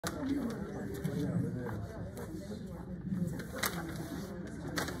Good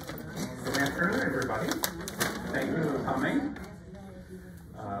afternoon, everybody. Thank you for coming.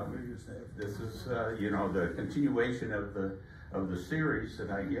 This is, the continuation of the series that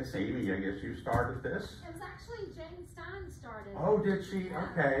I guess, Amy, you started this. It was actually Jane Stein started. Oh, did she? Yeah.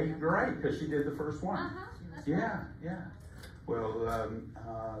 Okay, great, because she did the first one. That's Yeah, right. yeah. Well,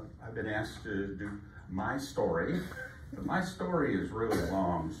 I've been asked to do my story. But my story is really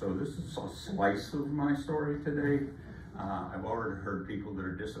long, so this is a slice of my story today. I've already heard people that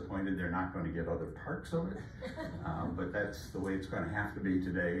are disappointed they're not going to get other parts of it, but that's the way it's going to have to be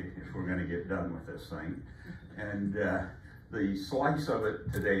today if we're going to get done with this thing. And the slice of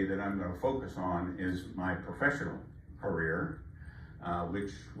it today that I'm going to focus on is my professional career,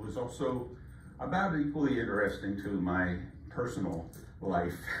 which was also about equally interesting to my personal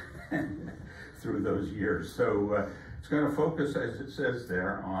life through those years. So it's going to focus, as it says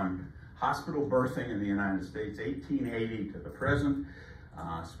there, on hospital birthing in the United States, 1880 to the present,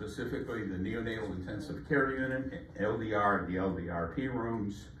 specifically the neonatal intensive care unit, LDR, the LDRP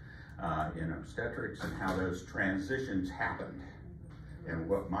rooms in obstetrics, and how those transitions happened, and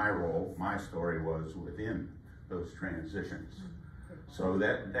what my role, my story was within those transitions. So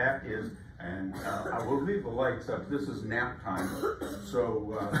that is, and I will leave the lights up. This is nap time,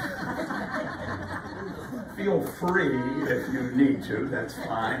 so feel free if you need to. That's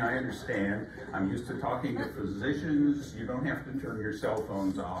fine, I understand. I'm used to talking to physicians. You don't have to turn your cell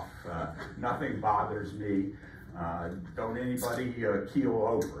phones off. Nothing bothers me. Don't anybody keel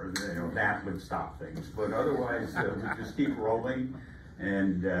over. That would stop things. But otherwise, we just keep rolling,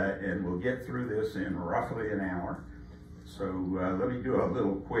 and we'll get through this in roughly an hour. So let me do a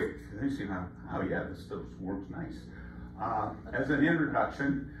little quick, let me see how yeah, this still works nice. As an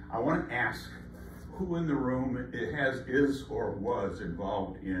introduction, I want to ask who in the room is or was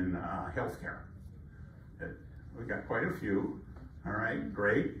involved in healthcare. We got quite a few. All right,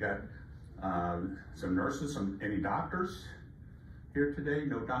 great. Got some nurses, any doctors here today?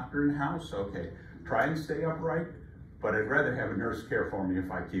 No doctor in the house? Okay, try and stay upright. But I'd rather have a nurse care for me if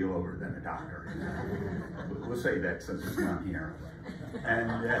I keel over than a doctor. We'll say that since it's not here.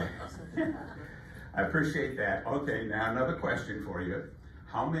 And I appreciate that. Okay, now another question for you.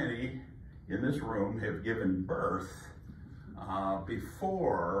 How many in this room have given birth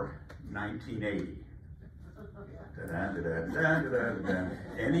before 1980?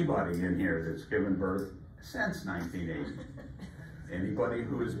 Anybody in here that's given birth since 1980? Anybody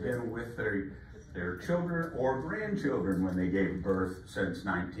who has been with their children or grandchildren when they gave birth since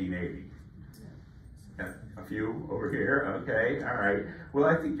 1980? Got a few over here, okay, all right. Well,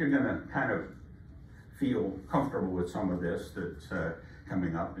 I think you're gonna kind of feel comfortable with some of this that's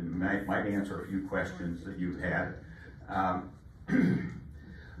coming up, and might answer a few questions that you've had. I'm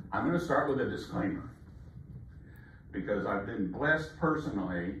gonna start with a disclaimer, because I've been blessed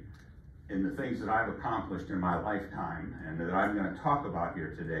personally in the things that I've accomplished in my lifetime and that I'm gonna talk about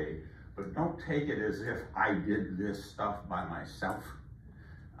here today. But don't take it as if I did this stuff by myself.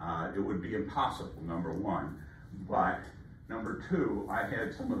 It would be impossible, number one. But number two, I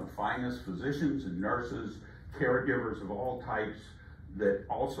had some of the finest physicians and nurses, caregivers of all types that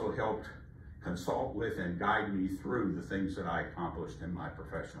also helped consult with and guide me through the things that I accomplished in my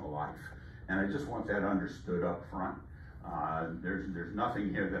professional life. And I just want that understood up front. There's nothing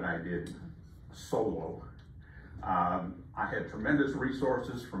here that I did solo. I had tremendous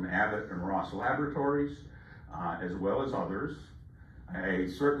resources from Abbott and Ross Laboratories, as well as others. I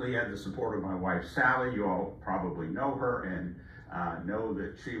certainly had the support of my wife, Sally. You all probably know her and know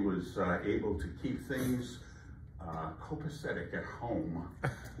that she was able to keep things copacetic at home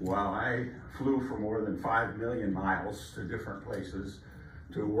while I flew for more than 5 million miles to different places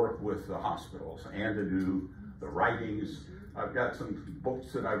to work with the hospitals and to do the writings. I've got some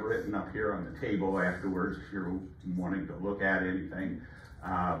books that I've written up here on the table afterwards if you're wanting to look at anything.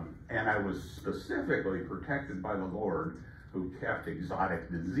 And I was specifically protected by the Lord, who kept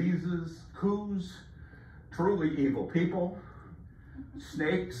exotic diseases, coups, truly evil people,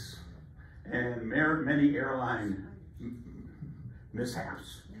 snakes, and many airline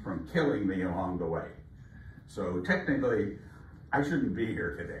mishaps from killing me along the way. So technically, I shouldn't be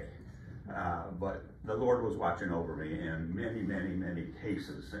here today, but the Lord was watching over me in many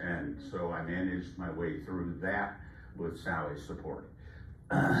cases, and so I managed my way through that with Sally's support.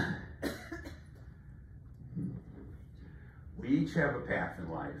 We each have a path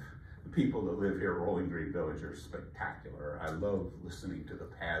in life. The people that live here at Rolling Green Village are spectacular. I love listening to the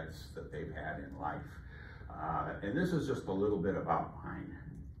paths that they've had in life. And this is just a little bit about mine.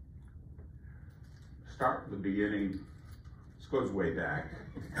 Start at the beginning. It's goes way back.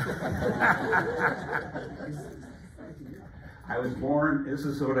 I was born, this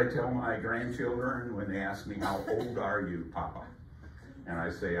is what I tell my grandchildren when they ask me, how old are you, Papa? And I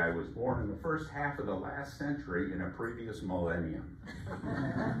say, I was born in the first half of the last century in a previous millennium.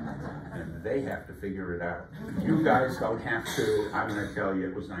 And they have to figure it out. You guys don't have to. I'm going to tell you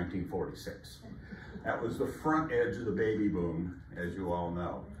it was 1946. That was the front edge of the baby boom, as you all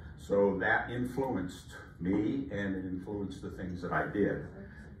know. So that influenced me, and it influenced the things that I did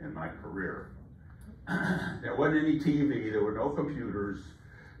in my career. There wasn't any TV, there were no computers,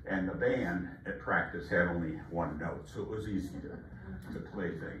 and the band at practice had only one note, so it was easy to play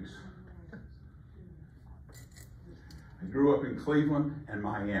things. I grew up in Cleveland and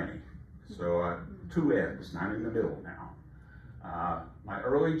Miami, so two ends, not in the middle now. My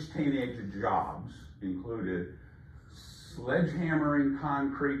early teenage jobs included sledgehammering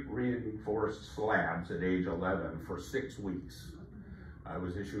concrete reinforced slabs at age 11 for 6 weeks. I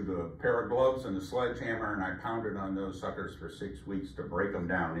was issued a pair of gloves and a sledgehammer, and I pounded on those suckers for 6 weeks to break them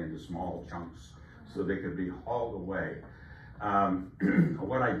down into small chunks so they could be hauled away.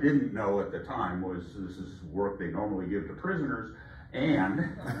 What I didn't know at the time was this is work they normally give to prisoners,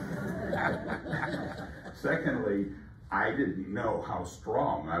 and secondly, I didn't know how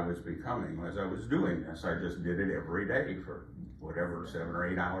strong I was becoming as I was doing this. I just did it every day for whatever, 7 or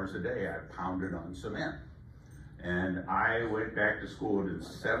 8 hours a day. I pounded on cement. And I went back to school in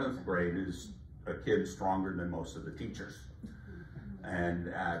 7th grade as a kid stronger than most of the teachers. And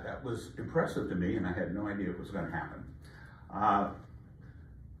that was impressive to me, and I had no idea it was going to happen.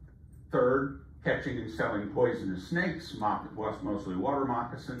 Third, catching and selling poisonous snakes, mostly water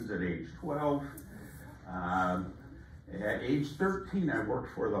moccasins at age 12. At age 13, I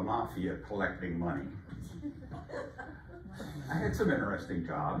worked for the mafia collecting money. I had some interesting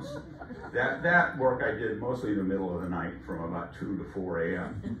jobs. That work I did mostly in the middle of the night from about 2 to 4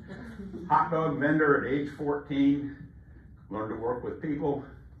 a.m. Hot dog vendor at age 14, learned to work with people.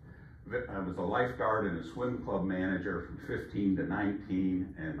 I was a lifeguard and a swim club manager from 15 to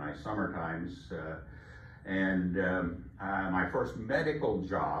 19 in my summer times. My first medical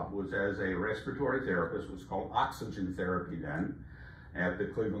job was as a respiratory therapist. It was called oxygen therapy then, at the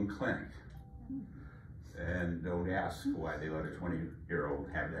Cleveland Clinic. And don't ask why they let a 20-year-old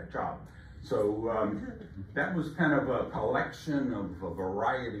have that job. So that was kind of a collection of a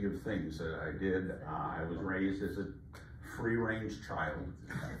variety of things that I did. I was raised as a free-range child,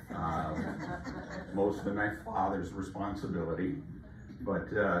 mostly my father's responsibility. But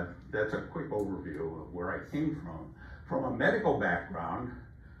that's a quick overview of where I came from. From a medical background,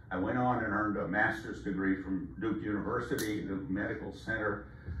 I went on and earned a master's degree from Duke University, Duke Medical Center,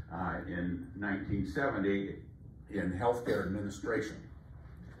 in 1970 in healthcare administration.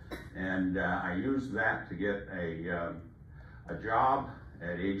 And I used that to get a job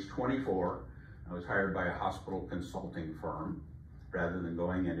at age 24. I was hired by a hospital consulting firm rather than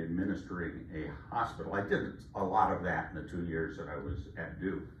going and administering a hospital. I did a lot of that in the 2 years that I was at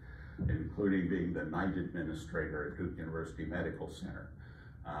Duke, including being the night administrator at Duke University Medical Center,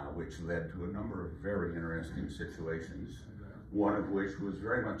 which led to a number of very interesting situations. One of which was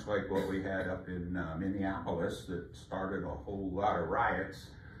very much like what we had up in Minneapolis that started a whole lot of riots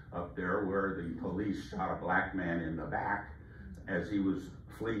up there, where the police shot a black man in the back as he was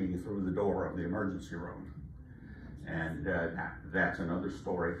fleeing through the door of the emergency room. And that's another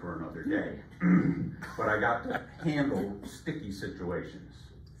story for another day. But I got to handle sticky situations.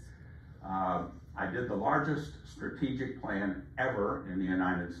 I did the largest strategic plan ever in the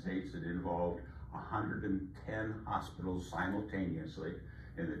United States. It involved 110 hospitals simultaneously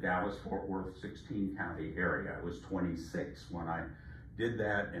in the Dallas-Fort Worth 16-county area. I was 26 when I did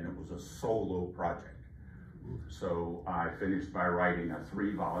that, and it was a solo project. So I finished by writing a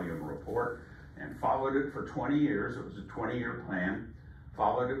 3-volume report and followed it for 20 years. It was a 20-year plan.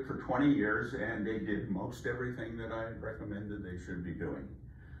 Followed it for 20 years, and they did most everything that I recommended they should be doing.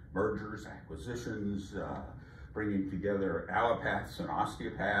 Mergers, acquisitions, bringing together allopaths and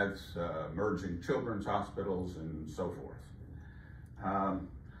osteopaths, merging children's hospitals, and so forth.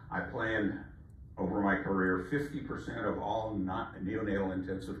 I planned over my career 50% of all neonatal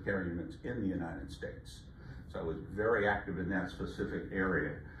intensive care units in the United States. So I was very active in that specific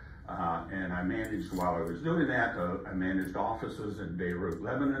area. And I managed, while I was doing that, I managed offices in Beirut,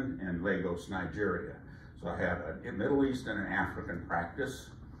 Lebanon, and Lagos, Nigeria. So I had a Middle East and an African practice.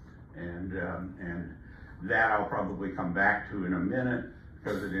 And that I'll probably come back to in a minute,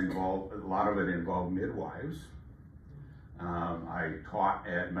 because a lot of it involved midwives. I taught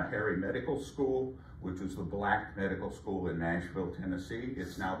at Meharry Medical School, which was the black medical school in Nashville, Tennessee.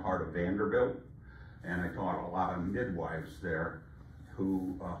 It's now part of Vanderbilt. and I taught a lot of midwives there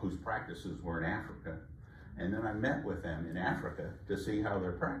whose practices were in Africa. And then I met with them in Africa to see how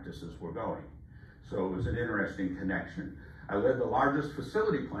their practices were going. So it was an interesting connection. I led the largest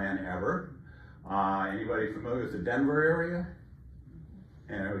facility plan ever. Anybody familiar with the Denver area?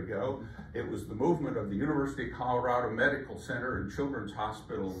 And there we go. It was the movement of the University of Colorado Medical Center and Children's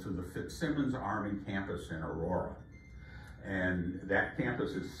Hospital to the Fitzsimmons Army campus in Aurora. And that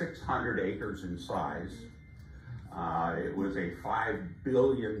campus is 600 acres in size. It was a $5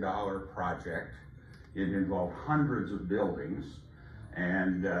 billion project. It involved hundreds of buildings.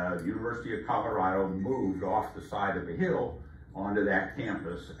 And the University of Colorado moved off the side of the hill onto that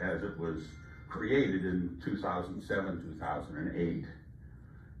campus as it was created in 2007, 2008.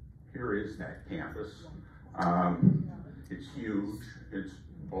 Here is that campus. It's huge. It's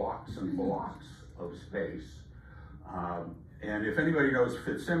blocks and blocks of space. And if anybody knows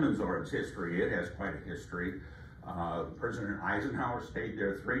Fitzsimmons or its history, it has quite a history. President Eisenhower stayed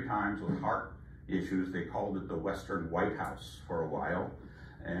there 3 times with heart issues. They called it the Western White House for a while.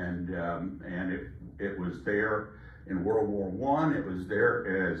 And it was there in World War I. It was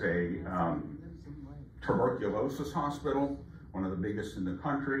there as a tuberculosis hospital, one of the biggest in the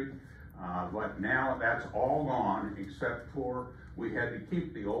country. But now that's all gone, except for we had to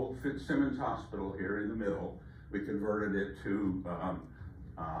keep the old Fitzsimmons Hospital here in the middle. We converted it to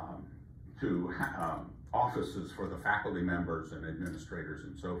offices for the faculty members and administrators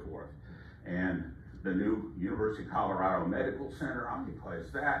and so forth. And the new University of Colorado Medical Center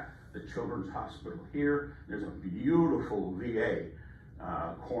occupies that. The Children's Hospital here. There's a beautiful VA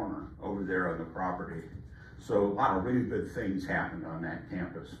corner over there on the property. So a lot of really good things happened on that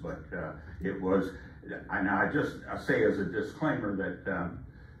campus, but it was, and I say as a disclaimer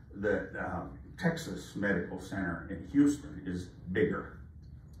that Texas Medical Center in Houston is bigger.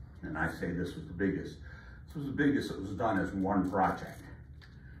 And I say this was the biggest. This was the biggest that was done as one project.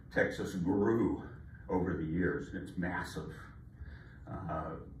 Texas grew over the years, and it's massive.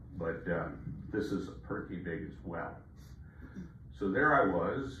 But this is pretty big as well. So there I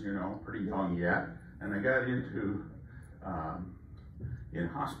was, you know, pretty young yet, and I got into in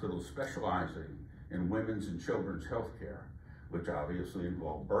hospitals specializing in women's and children's health care, which obviously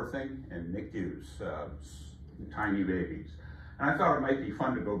involved birthing and NICUs, tiny babies. And I thought it might be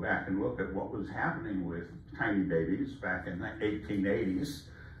fun to go back and look at what was happening with tiny babies back in the 1880s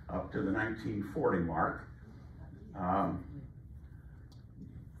up to the 1940 mark.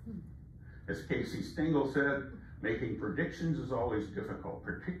 As Casey Stengel said, making predictions is always difficult,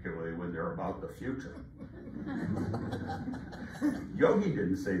 particularly when they're about the future. Yogi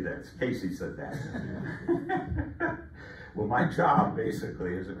didn't say that, Casey said that. Well, my job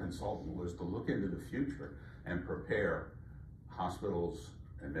basically as a consultant was to look into the future and prepare hospitals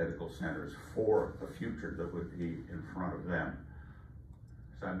and medical centers for the future that would be in front of them.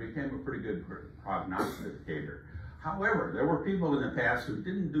 So I became a pretty good prognosticator. However, there were people in the past who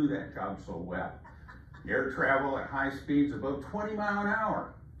didn't do that job so well. Air travel at high speeds above 20 miles an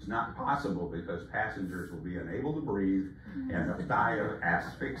hour. It's not possible because passengers will be unable to breathe and die of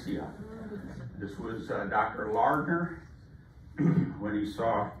asphyxia. This was Dr. Lardner when he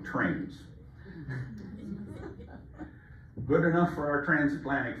saw trains. Good enough for our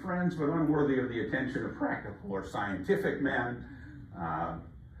transatlantic friends, but unworthy of the attention of practical or scientific men.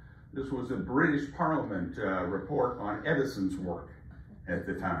 This was a British Parliament report on Edison's work at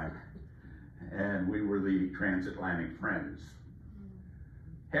the time. And we were the transatlantic friends.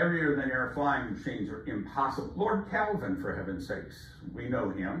 Heavier than air flying machines are impossible. Lord Kelvin, for heaven's sakes, we know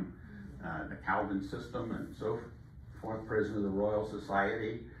him. The Kelvin system and so forth, president of the Royal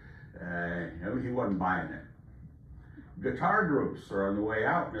Society. He wasn't buying it. Guitar groups are on the way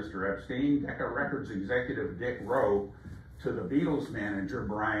out, Mr. Epstein. Decca Records executive Dick Rowe to the Beatles manager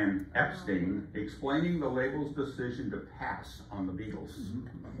Brian Epstein, explaining the label's decision to pass on the Beatles.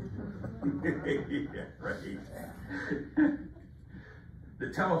 Yeah, right. The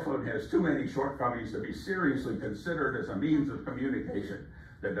telephone has too many shortcomings to be seriously considered as a means of communication.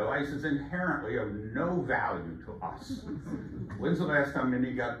 The device is inherently of no value to us. When's the last time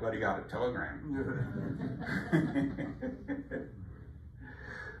anybody got a telegram?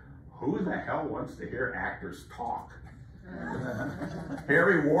 Who the hell wants to hear actors talk?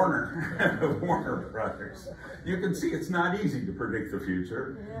 Harry Warner, the Warner Brothers. You can see it's not easy to predict the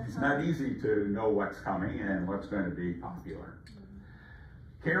future. It's not easy to know what's coming and what's going to be popular.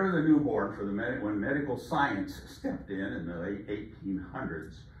 Care of the newborn for the when medical science stepped in the late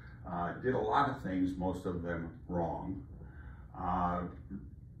 1800s, did a lot of things, most of them wrong.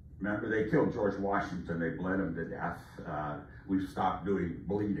 Remember, they killed George Washington, they bled him to death. We've stopped doing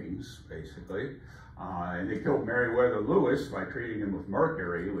bleedings, basically. And they killed Meriwether Lewis by treating him with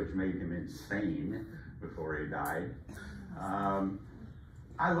mercury, which made him insane before he died.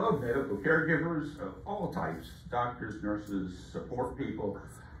 I love medical caregivers of all types, doctors, nurses, support people.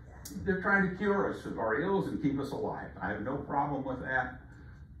 They're trying to cure us of our ills and keep us alive. I have no problem with that.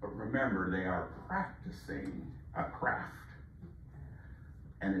 But remember, they are practicing a craft.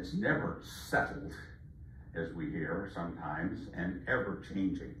 And it's never settled, as we hear sometimes, and ever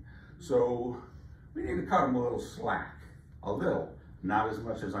changing. So we need to cut them a little slack, a little, not as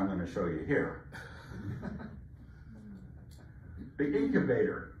much as I'm going to show you here. The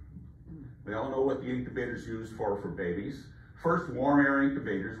incubator. We all know what the incubator's used for babies. First warm air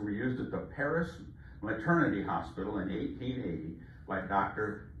incubators were used at the Paris Maternity Hospital in 1880 by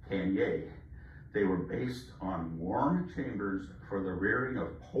Dr. Tanier. They were based on warm chambers for the rearing of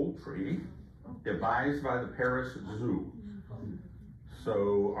poultry devised by the Paris Zoo.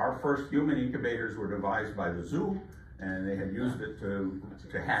 So our first human incubators were devised by the zoo, and they had used it to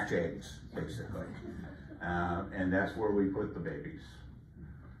hatch eggs, basically. And that's where we put the babies.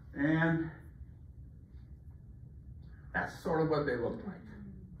 And that's sort of what they look like.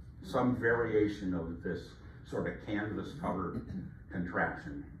 Some variation of this sort of canvas-covered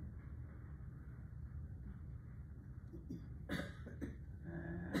contraption.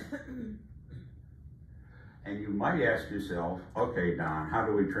 And you might ask yourself, okay, Don, how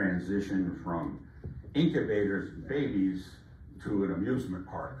do we transition from incubators and babies to an amusement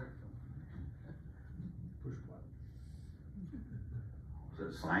park?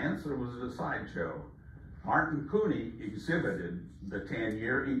 Was it science or was it a sideshow? Martin Cooney exhibited the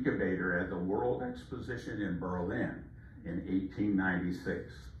Tanier incubator at the World Exposition in Berlin in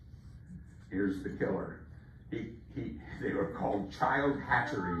 1896. Here's the killer. They were called child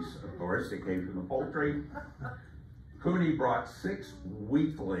hatcheries, of course. They came from the poultry. Cooney brought 6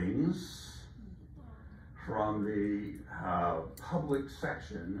 weaklings from the public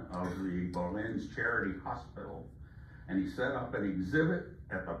section of the Berlin's Charity Hospital, and he set up an exhibit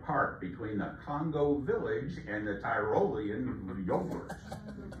at the park between the Congo village and the Tyrolean yogurt.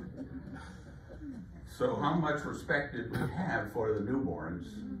 So how much respect did we have for the newborns,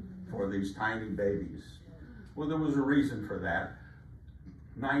 for these tiny babies? Well, there was a reason for that.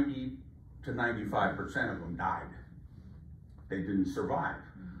 90 to 95% of them died. They didn't survive.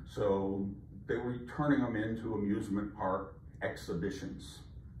 So they were turning them into amusement park exhibitions.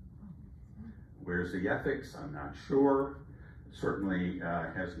 Where's the ethics? I'm not sure. It certainly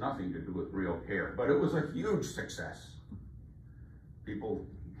has nothing to do with real care, but it was a huge success. People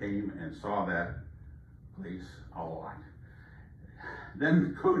came and saw that place a lot.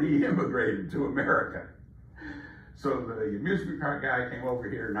 Then Cooney immigrated to America. So the amusement park guy came over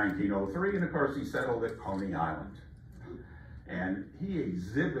here in 1903, and of course he settled at Coney Island. And he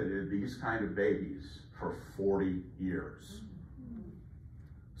exhibited these kind of babies for 40 years.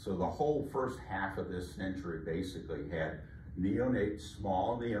 So the whole first half of this century basically had neonates,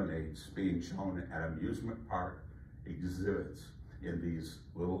 small neonates, being shown at amusement park exhibits in these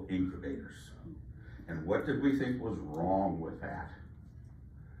little incubators. And what did we think was wrong with that?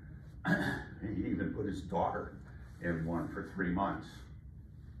 He even put his daughter in one for 3 months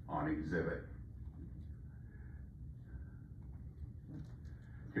on exhibit.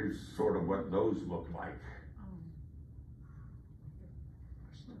 Here's sort of what those look like.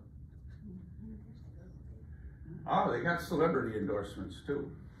 Oh, they got celebrity endorsements too.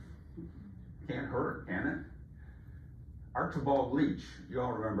 Can't hurt, can it? Archibald Leach. You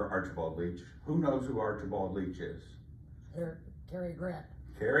all remember Archibald Leach. Who knows who Archibald Leach is? Cary Grant.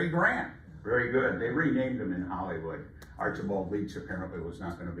 Cary Grant. Very good. They renamed him in Hollywood. Archibald Leach apparently was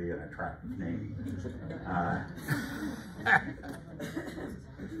not going to be an attractive name.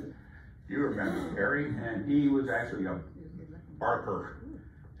 You remember Cary, and he was actually a barker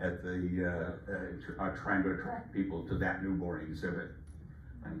at the trying to attract people to that newborn exhibit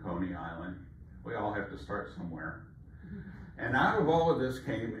on Coney Island. We all have to start somewhere. And out of all of this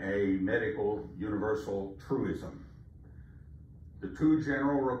came a medical universal truism. The 2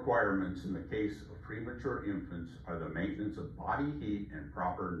 general requirements in the case of premature infants are the maintenance of body heat and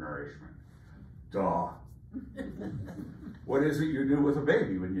proper nourishment. Duh. What is it you do with a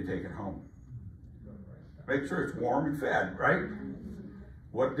baby when you take it home? Make sure it's warm and fed, right?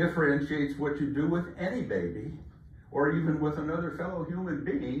 What differentiates what you do with any baby, or even with another fellow human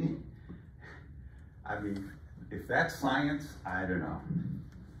being? I mean, if that's science, I don't know.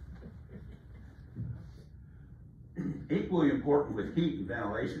 Equally important with heat and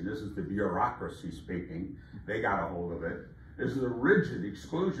ventilation, this is the bureaucracy speaking, they got a hold of it. is the rigid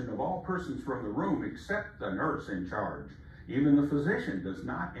exclusion of all persons from the room except the nurse in charge. Even the physician does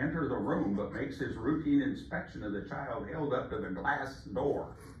not enter the room, but makes his routine inspection of the child held up to the glass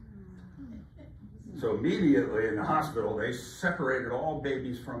door. So immediately in the hospital, they separated all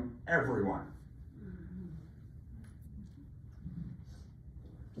babies from everyone.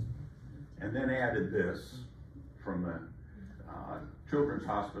 And then added this from the Children's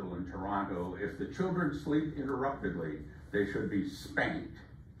Hospital in Toronto: if the children sleep interruptedly, they should be spanked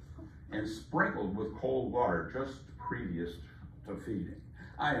and sprinkled with cold water just previous to feeding.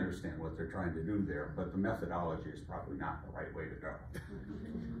 I understand what they're trying to do there, but the methodology is probably not the right way to go.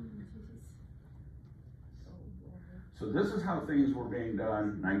 So this is how things were being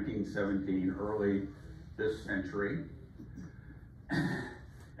done 1917, early this century.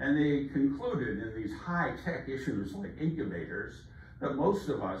 And they concluded in these high-tech issues like incubators that most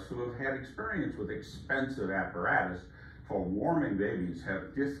of us who have had experience with expensive apparatus for warming babies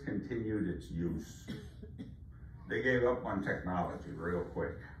have discontinued its use. They gave up on technology real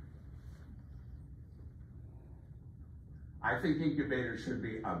quick. I think incubators should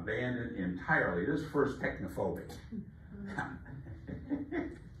be abandoned entirely. This is first technophobic.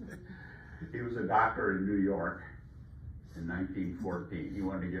 He was a doctor in New York in 1914. He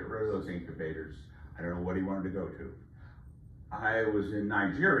wanted to get rid of those incubators. I don't know what he wanted to go to. I was in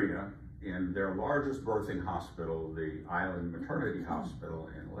Nigeria in their largest birthing hospital, the Island Maternity Hospital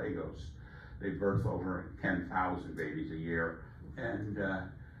in Lagos. They birth over 10,000 babies a year, and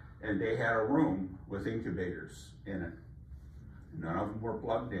they had a room with incubators in it. None of them were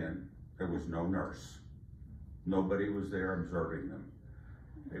plugged in. There was no nurse. Nobody was there observing them.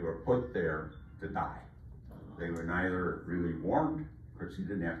 They were put there to die. They were neither really warmed, of course you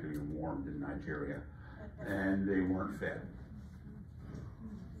didn't have to be warmed in Nigeria, and they weren't fed.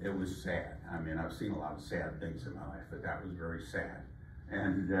 It was sad. I mean, I've seen a lot of sad things in my life, but that was very sad.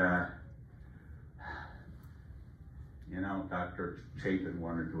 And, you know, Dr. Chapin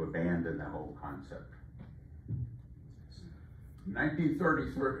wanted to abandon the whole concept. In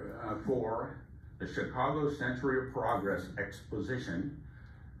 1934, the Chicago Century of Progress Exposition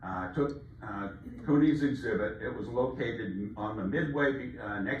took Cooney's exhibit. It was located on the midway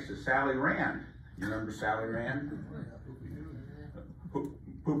next to Sally Rand. You remember Sally Rand?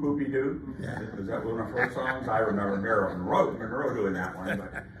 Poop-poopy-doo? Is that one of her songs? I remember Marilyn Monroe doing that one,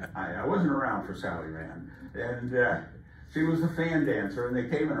 but I wasn't around for Sally Rand. And she was a fan dancer, and they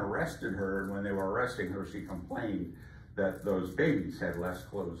came and arrested her, and when they were arresting her, she complained that those babies had less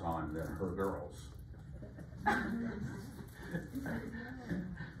clothes on than her girls.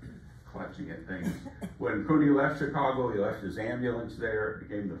 Clutching at things. When Cooney left Chicago, he left his ambulance there. It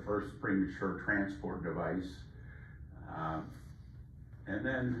became the first premature transport device. And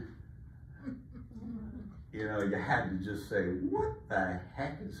then, you know, you had to just say, what the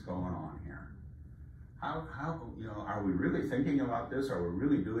heck is going on here? How, you know, are we really thinking about this? Are we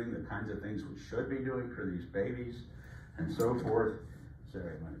really doing the kinds of things we should be doing for these babies? And so forth.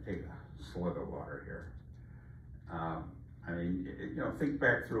 Sorry, I'm going to take a slug of water here. I mean, you know, think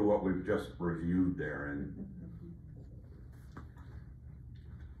back through what we've just reviewed there, and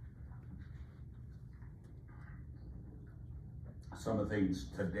some of the things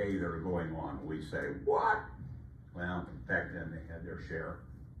today that are going on, we say, what? Well, back then they had their share.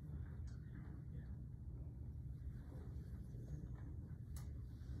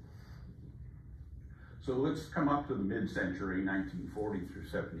 So let's come up to the mid-century, 1940 through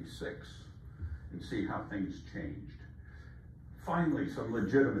 76, and see how things changed. Finally, some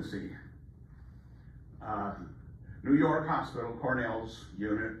legitimacy. New York Hospital, Cornell's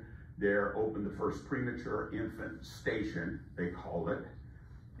unit, there opened the first premature infant station, they called it,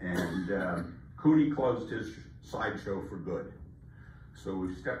 and Cooney closed his sideshow for good. So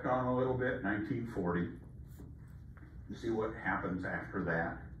we stepped on a little bit, 1940, to see what happens after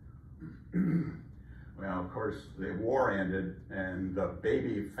that. Well, of course, the war ended and the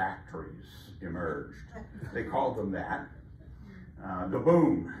baby factories emerged. They called them that. The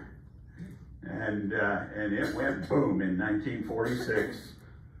boom. And it went boom in 1946.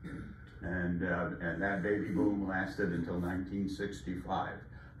 And that baby boom lasted until 1965.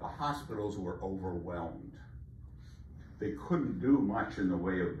 The hospitals were overwhelmed. They couldn't do much in the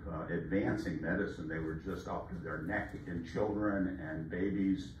way of advancing medicine. They were just up to their neck in children and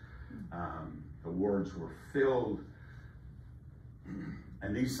babies. The wards were filled.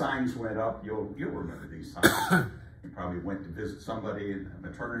 And these signs went up. You'll remember these signs. You probably went to visit somebody in a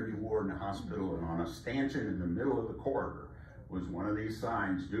maternity ward in a hospital, and on a stanchion in the middle of the corridor was one of these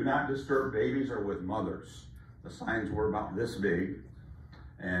signs: do not disturb babies or with mothers. The signs were about this big,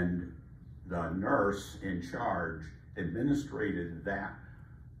 and the nurse in charge administrated that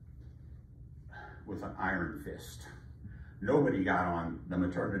with an iron fist. Nobody got on the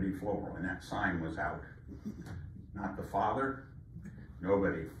maternity floor when that sign was out. Not the father,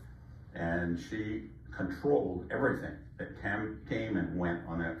 nobody. And she controlled everything that came and went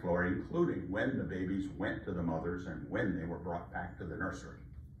on that floor, including when the babies went to the mothers and when they were brought back to the nursery.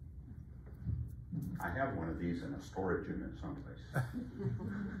 I have one of these in a storage unit someplace.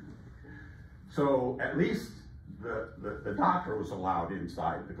 So at least the doctor was allowed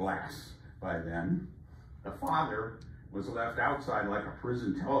inside the glass by then. The father was left outside like a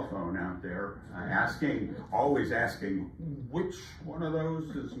prison telephone out there, always asking, which one of those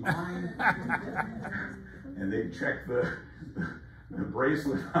is mine? And they'd check the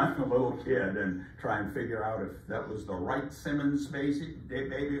bracelet on the little kid and try and figure out if that was the right Simmons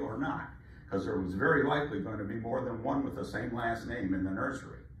baby or not, because there was very likely going to be more than one with the same last name in the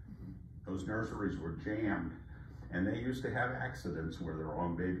nursery. Those nurseries were jammed, and they used to have accidents where the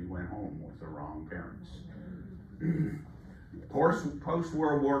wrong baby went home with the wrong parents.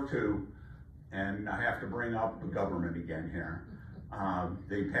 Post-World War II, and I have to bring up the government again here,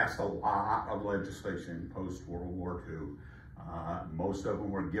 they passed a lot of legislation post-World War II. Most of them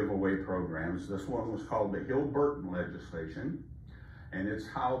were giveaway programs. This one was called the Hill-Burton legislation, and it's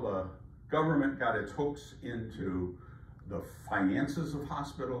how the government got its hooks into the finances of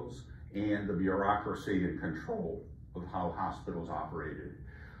hospitals and the bureaucracy and control of how hospitals operated,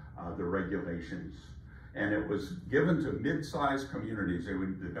 the regulations. And it was given to mid-sized communities.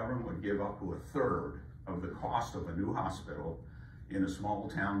 The government would give up to 1/3 of the cost of a new hospital in a small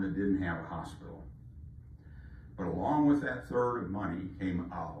town that didn't have a hospital. But along with that 1/3 of money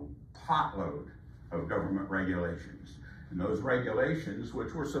came a potload of government regulations. And those regulations,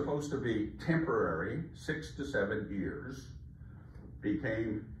 which were supposed to be temporary, 6 to 7 years,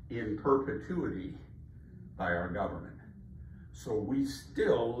 became in perpetuity by our government. So we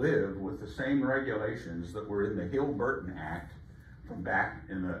still live with the same regulations that were in the Hill-Burton Act from back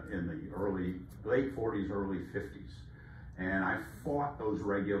in the late 40s, early 50s. And I fought those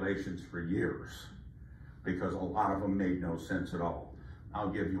regulations for years because a lot of them made no sense at all.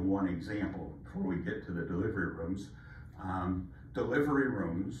 I'll give you one example before we get to the delivery rooms. Delivery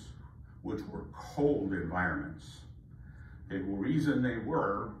rooms, which were cold environments, the reason they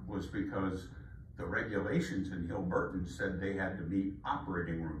was because the regulations in Hill-Burton said they had to meet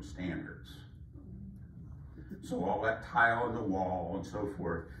operating room standards. So all that tile in the wall and so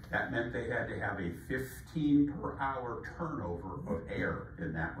forth, that meant they had to have a 15 per hour turnover of air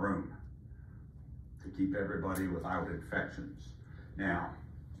in that room to keep everybody without infections. Now,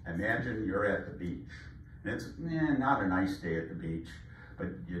 imagine you're at the beach. And it's not a nice day at the beach, but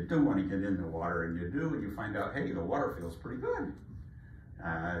you do want to get in the water, and you do, and you find out, hey, the water feels pretty good.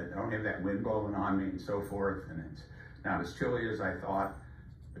 I don't have that wind blowing on me and so forth, and it's not as chilly as I thought.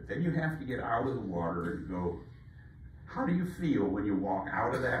 But then you have to get out of the water and go, how do you feel when you walk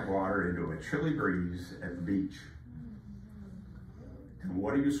out of that water into a chilly breeze at the beach? And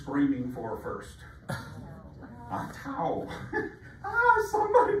what are you screaming for first? A towel.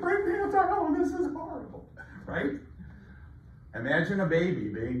 Somebody bring me a towel, this is horrible, right? Imagine a baby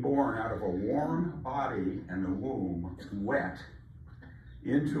being born out of a warm body and the womb wet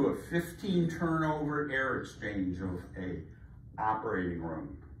into a 15 turnover air exchange of a operating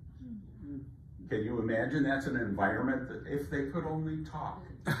room. Can you imagine that's an environment that if they could only talk?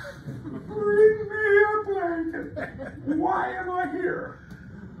 Bring me a blanket. Why am I here?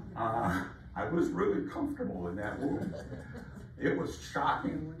 I was really comfortable in that womb. It was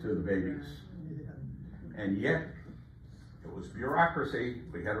shocking to the babies. And yet, it was bureaucracy.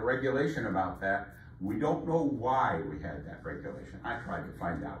 We had a regulation about that. We don't know why we had that regulation. I tried to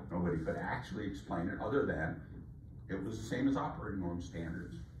find out. Nobody could actually explain it other than it was the same as operating room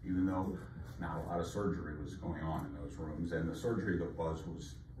standards, even though not a lot of surgery was going on in those rooms. And the surgery that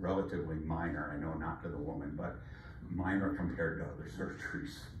was relatively minor. I know not to the woman, but minor compared to other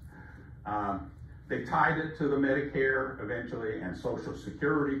surgeries. They tied it to the Medicare eventually and Social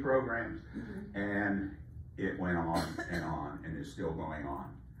Security programs, and it went on, and is still going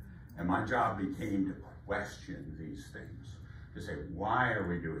on. And my job became to question these things, to say, why are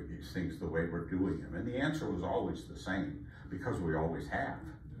we doing these things the way we're doing them? And the answer was always the same, because we always have.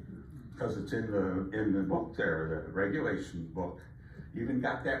 Because it's in the book there, the regulation book. Even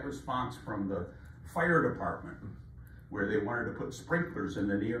got that response from the fire department, where they wanted to put sprinklers in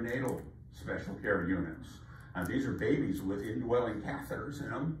the neonatal special care units. Now, these are babies with indwelling catheters in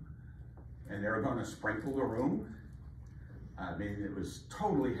them, and they're going to sprinkle the room. I mean, it was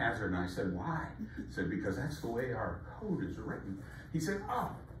totally hazard. And I said, why? He said, because that's the way our code is written. He said,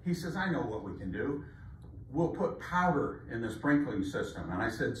 I know what we can do. we'll put powder in the sprinkling system. And I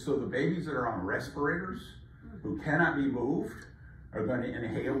said, so the babies that are on respirators, who cannot be moved, are going to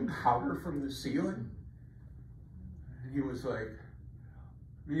inhale powder from the ceiling? And he was like,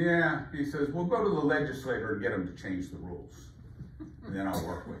 yeah. He says, we'll go to the legislator and get them to change the rules. And then I'll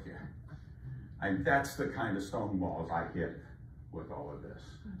work with you. And that's the kind of stonewalls I hit with all of this.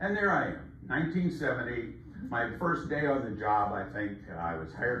 And there I am, 1970, my first day on the job, I think. I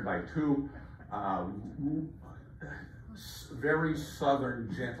was hired by two very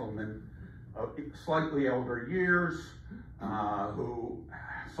southern gentlemen of slightly older years who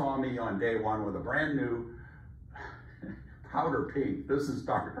saw me on day one with a brand new powder pink, this is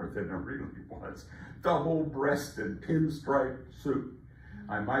darker than it really was, double-breasted pinstripe suit.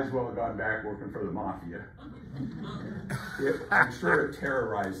 I might as well have gone back working for the mafia. I'm sure it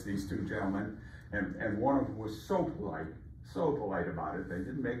terrorized these two gentlemen, and one of them was so polite about it, they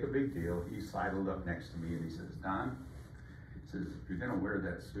didn't make a big deal. He sidled up next to me and he says, Don, he says, if you're gonna wear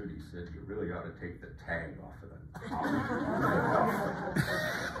that suit, he said, you really ought to take the tag off of it.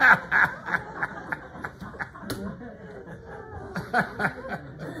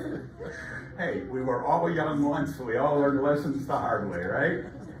 Hey, we were all young once, so we all learned lessons the hard way, right?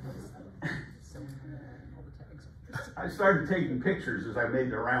 I started taking pictures as I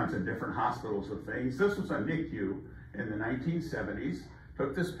made the rounds in different hospitals of things. This was a NICU in the 1970s.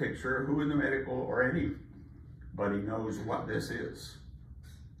 Took this picture. Who in the medical or anybody knows what this is?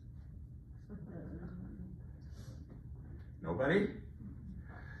 Nobody?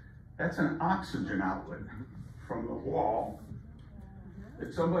 That's an oxygen outlet from the wall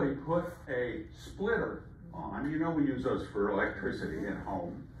that somebody put a splitter on. You know, we use those for electricity at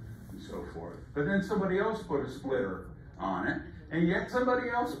home and so forth. But then somebody else put a splitter on it, and yet somebody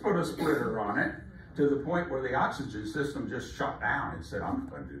else put a splitter on it to the point where the oxygen system just shut down and said, I'm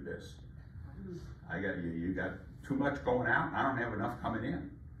going to do this. You got too much going out, and I don't have enough coming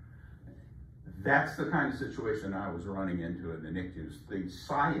in. That's the kind of situation I was running into in the NICUs. The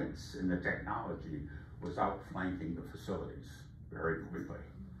science and the technology was outflanking the facilities very quickly,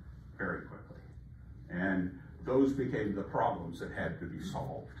 very quickly. And those became the problems that had to be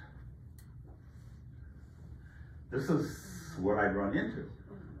solved. This is what I'd run into.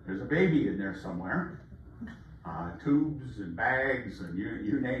 There's a baby in there somewhere, tubes and bags and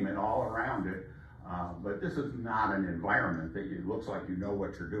you name it, all around it. But this is not an environment that it looks like you know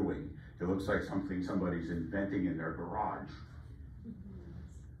what you're doing. It looks like something somebody's inventing in their garage.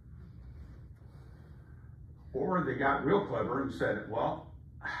 Or they got real clever and said, well,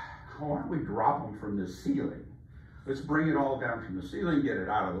 why don't we drop them from the ceiling? Let's bring it all down from the ceiling, get it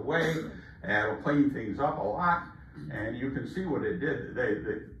out of the way, and it'll clean things up a lot. And you can see what it did.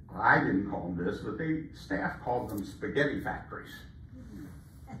 I didn't call them this, but staff called them spaghetti factories.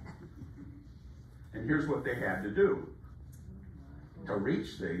 And here's what they had to do. To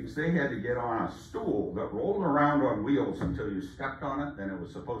reach things, they had to get on a stool that rolled around on wheels until you stepped on it, then it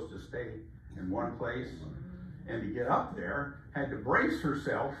was supposed to stay in one place. And to get up there, had to brace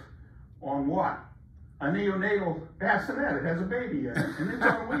herself on what? A neonatal bassinet. It has a baby in it, and it's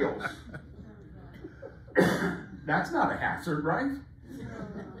on wheels. That's not a hazard, right?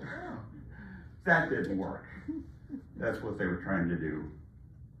 That didn't work. That's what they were trying to do.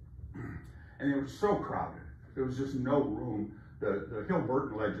 And it was so crowded. There was just no room. The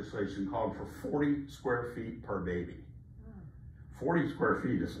Hill-Burton legislation called for 40 square feet per baby. 40 square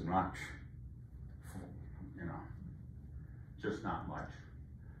feet is much. You know, just not much.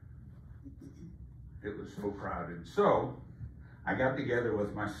 It was so crowded. So I got together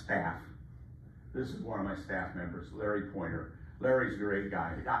with my staff. This is one of my staff members, Larry Pointer. Larry's a great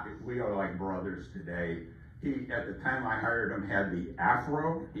guy. We are like brothers today. He, at the time I hired him, had the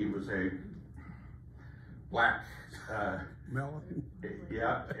afro. He was a black,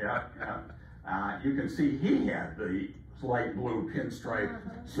 yeah. You can see he had the light blue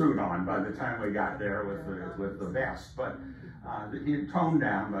pinstripe suit on by the time we got there with the vest. But he had toned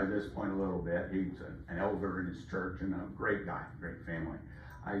down by this point a little bit. He's an elder in his church and a great guy, great family.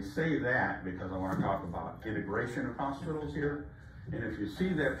 I say that because I want to talk about integration of hospitals here. And if you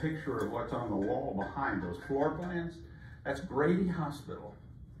see that picture of what's on the wall behind those floor plans, that's Grady Hospital.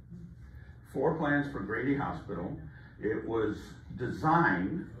 Floor plans for Grady Hospital. It was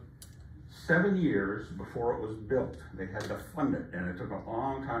designed 7 years before it was built. They had to fund it, and it took a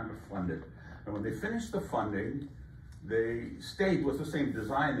long time to fund it. And when they finished the funding, they stayed with the same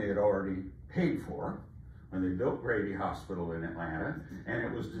design they had already paid for when they built Grady Hospital in Atlanta, and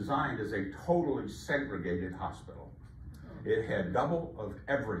it was designed as a totally segregated hospital. It had double of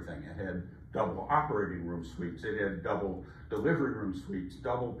everything. It had double operating room suites. It had double delivery room suites,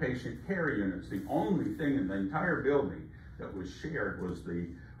 double patient care units. The only thing in the entire building that was shared was the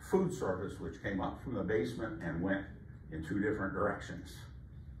food service, which came up from the basement and went in two different directions.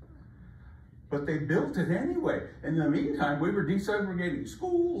 But they built it anyway. In the meantime, we were desegregating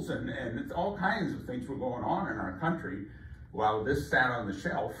schools and all kinds of things were going on in our country while this sat on the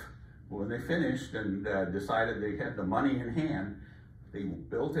shelf. When they finished and decided they had the money in hand, they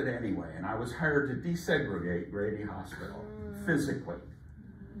built it anyway. And I was hired to desegregate Grady Hospital physically.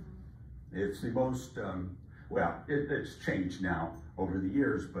 It's the most, it's changed now over the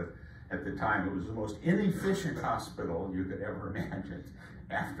years, but at the time it was the most inefficient hospital you could ever imagine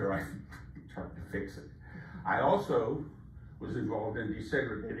after I tried to fix it. I also was involved in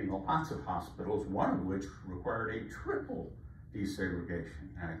desegregating lots of hospitals, one of which required a triple desegregation.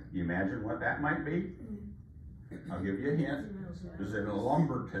 Can you imagine what that might be? I'll give you a hint. It was in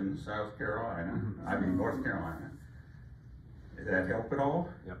Lumberton, North Carolina. Did that help at all?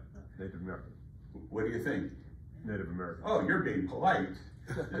 Yep, Native American. What do you think? Native American. Oh, you're being polite.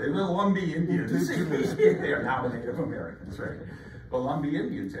 They were Lumbee Indians. They are now Native Americans, right? The Lumbee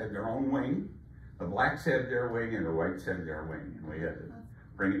Indians had their own wing. The blacks had their wing and the whites had their wing. And we had to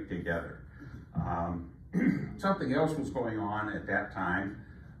bring it together. Something else was going on at that time.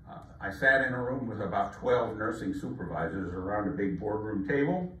 I sat in a room with about 12 nursing supervisors around a big boardroom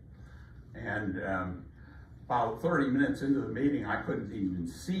table. And about 30 minutes into the meeting, I couldn't even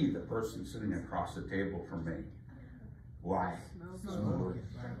see the person sitting across the table from me. Why? Smoke.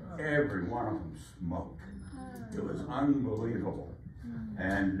 Every one of them smoked. It was unbelievable.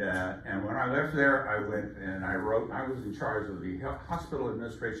 And when I left there, I went and I was in charge of the Hospital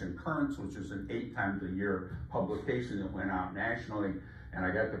Administration Currents, which is an 8 times a year publication that went out nationally. And I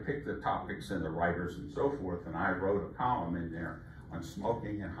got to pick the topics and the writers and so forth. And I wrote a column in there on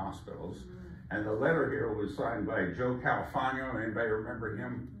smoking in hospitals. And the letter here was signed by Joe Califano. Anybody remember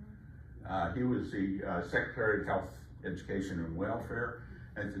him? He was the Secretary of Health, Education and Welfare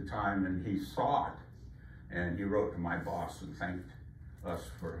at the time, and he saw it. And he wrote to my boss and thanked us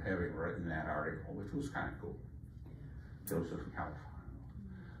for having written that article, which was kind of cool. Joseph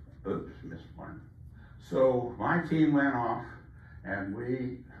Califano. Oops, missed one. So my team went off, and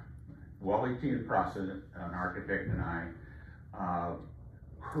Wally T. Prosser, an architect, and I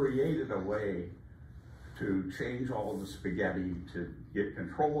created a way to change all the spaghetti, to get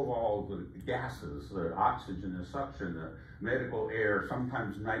control of all the gases, the oxygen, the suction, the medical air,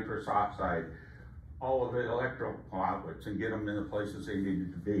 sometimes nitrous oxide, all of the electrical outlets, and get them in the places they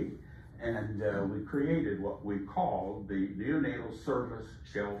needed to be. And we created what we called the Neonatal Service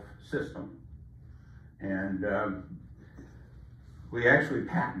Shelf System. And we actually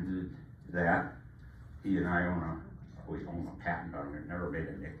patented that. He and I we own a patent on it, never made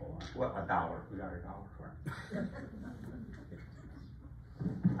a nickel on it. Well, $1, we got $1 for it.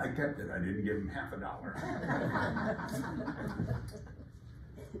 I kept it, I didn't give him half $1.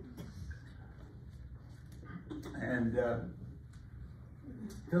 And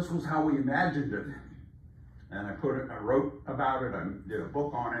this was how we imagined it. And I wrote about it, I did a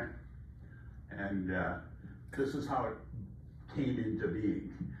book on it, and this is how it came into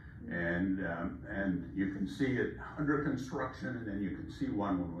being. And you can see it under construction, and then you can see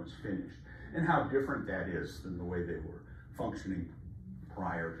one when it was finished, and how different that is than the way they were functioning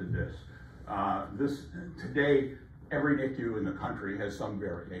prior to this. Today, every NICU in the country has some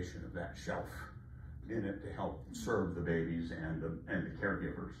variation of that shelf in it to help serve the babies and the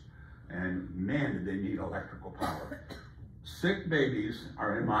caregivers. And man, did they need electrical power. Sick babies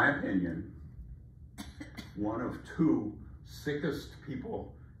are, in my opinion, one of 2 sickest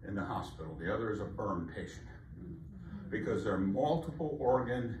people in the hospital. The other is a burn patient, because their multiple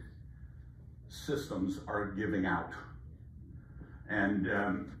organ systems are giving out. And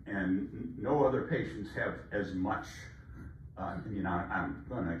no other patients have as much, I'm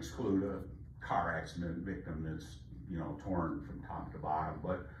going to exclude a car accident victim that's, torn from top to bottom,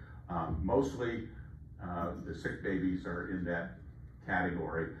 but mostly the sick babies are in that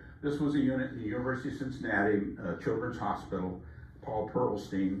category. This was a unit in the University of Cincinnati Children's Hospital. Paul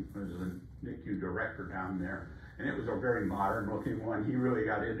Perlstein was the NICU director down there, and it was a very modern looking one. He really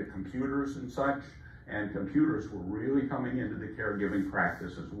got into computers and such, and computers were really coming into the caregiving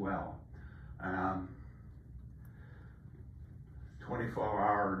practice as well.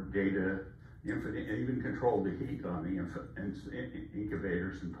 24-hour data, even controlled the heat on the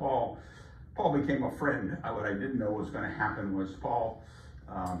incubators. And Paul became a friend. What I didn't know was going to happen was Paul,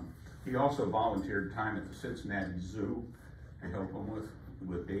 he also volunteered time at the Cincinnati Zoo to help them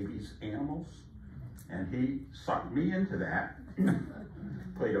with babies' animals. And he sucked me into that,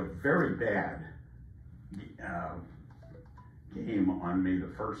 played a very bad game on me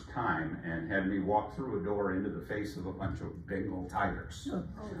the first time, and had me walk through a door into the face of a bunch of Bengal tigers.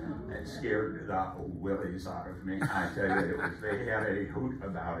 It scared the willies out of me. I tell you, they had a hoot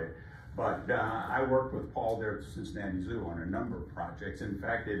about it. But I worked with Paul there at Cincinnati Zoo on a number of projects. In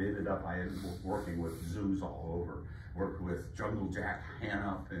fact, it ended up I ended up working with zoos all over. Worked with Jungle Jack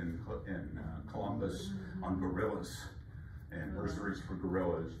Hannup in Columbus on gorillas and nurseries for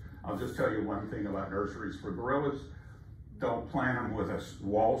gorillas. I'll just tell you one thing about nurseries for gorillas. Don't plant them with a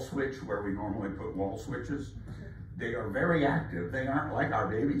wall switch where we normally put wall switches. They are very active. They aren't like our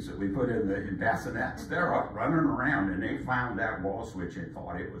babies that we put in bassinets. They're up running around, and they found that wall switch and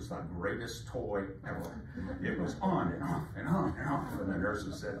thought it was the greatest toy ever. It was on and off and on and off, and the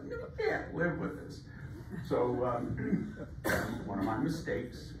nurses said, "You can't live with this." So one of my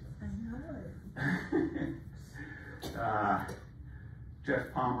mistakes.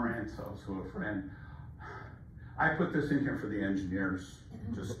 Jeff Pomerantz, also a friend. I put this in here for the engineers,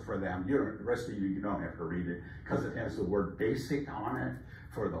 just for them. The rest of you don't have to read it, because it has the word basic on it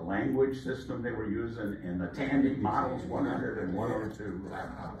for the language system they were using in the Tandy Models 100 and 102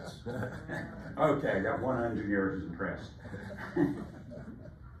 laptops. Okay, that one engineer is impressed.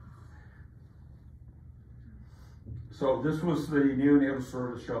 So this was the neonatal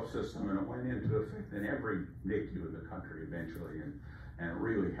service shelf system, and it went into effect in every NICU in the country eventually, and it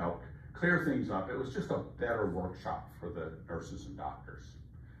really helped clear things up. It was just a better workshop for the nurses and doctors.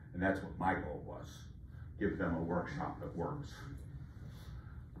 And that's what my goal was, give them a workshop that works.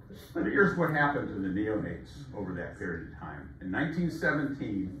 But here's what happened to the neonates over that period of time. In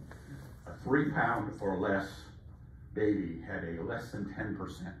 1917, a 3-pound or less baby had a less than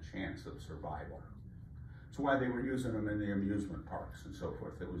 10% chance of survival. That's why they were using them in the amusement parks and so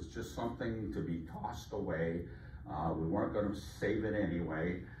forth. It was just something to be tossed away. We weren't going to save it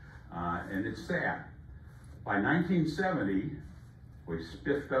anyway. And it's sad. By 1970, we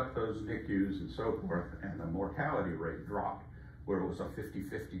spiffed up those NICUs and so forth, and the mortality rate dropped where it was a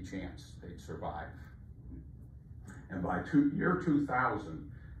 50-50 chance they'd survive. And by year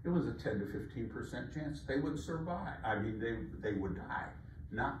 2000, it was a 10 to 15% chance they would survive. I mean, they would die,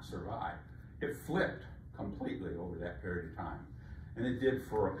 not survive. It flipped completely over that period of time. And it did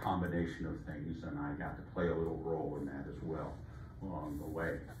for a combination of things, and I got to play a little role in that as well along the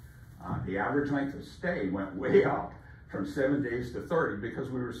way. The average length of stay went way up from 7 days to 30 because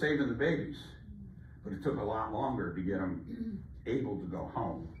we were saving the babies. But it took a lot longer to get them able to go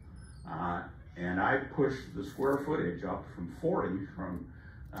home. And I pushed the square footage up from 40 from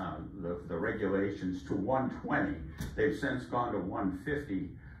the regulations to 120. They've since gone to 150.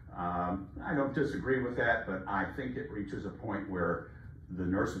 I don't disagree with that, but I think it reaches a point where the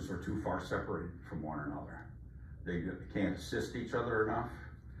nurses are too far separated from one another. They can't assist each other enough.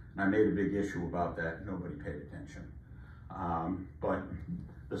 And I made a big issue about that. Nobody paid attention. But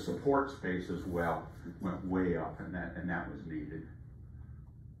the support space as well went way up, and that was needed.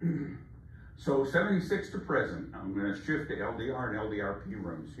 So 76 to present, I'm going to shift to LDR and LDRP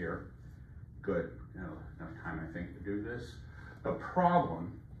rooms here. Good, enough time I think to do this. The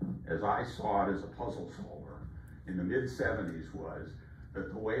problem, as I saw it as a puzzle solver in the mid-70s, was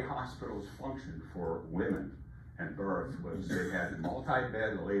that the way hospitals functioned for women and birth was they had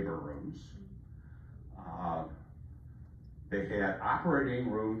multi-bed labor rooms. They had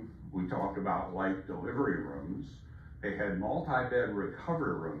operating room, we talked about light delivery rooms. They had multi-bed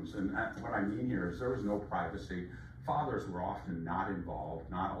recovery rooms, and what I mean here is there was no privacy. Fathers were often not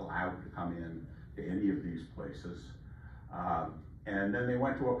involved, not allowed to come in to any of these places. And then they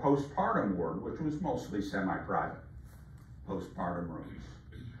went to a postpartum ward, which was mostly semi-private postpartum rooms.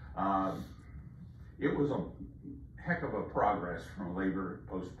 It was a heck of a progress from labor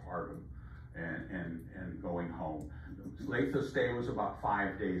to postpartum and going home. Length of stay was about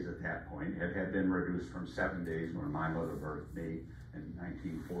 5 days at that point. It had been reduced from 7 days when my mother birthed me in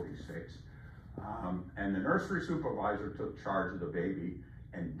 1946. And the nursery supervisor took charge of the baby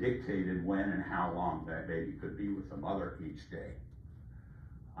and dictated when and how long that baby could be with the mother each day.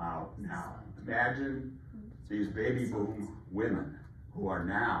 Now, imagine these baby boom women who are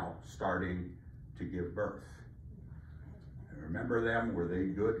now starting to give birth. Remember them? Were they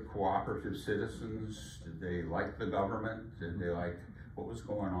good cooperative citizens? Did they like the government? Did they like what was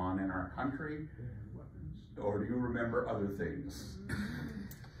going on in our country? Or do you remember other things?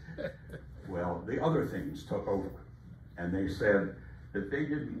 Well, the other things took over, and they said that they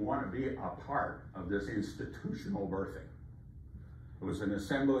didn't want to be a part of this institutional birthing. It was an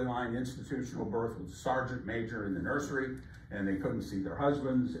assembly line institutional birth with a sergeant major in the nursery, and they couldn't see their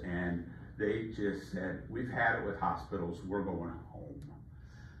husbands, and they just said, we've had it with hospitals, we're going home.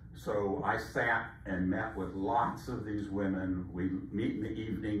 So I sat and met with lots of these women. We meet in the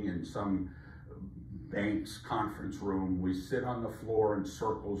evening in some bank's conference room. We sit on the floor in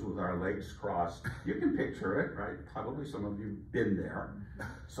circles with our legs crossed. You can picture it, right? Probably some of you have been there.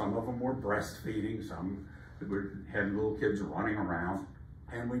 Some of them were breastfeeding, some had little kids running around.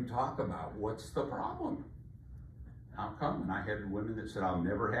 And we talk about, what's the problem? How come? And I had women that said, I'll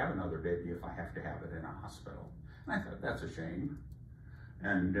never have another baby if I have to have it in a hospital. And I thought, that's a shame.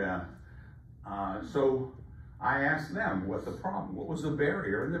 And so I asked them what the problem, what was the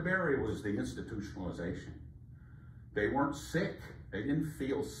barrier? And the barrier was the institutionalization. They weren't sick. They didn't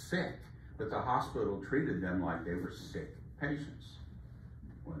feel sick, but the hospital treated them like they were sick patients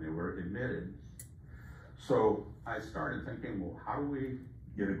when they were admitted. So I started thinking, well, how do we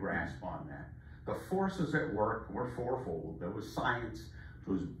get a grasp on that? The forces at work were fourfold. There was science,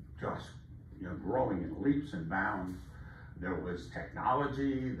 which was just growing in leaps and bounds. There was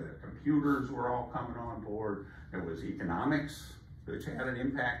technology, the computers were all coming on board. There was economics, which had an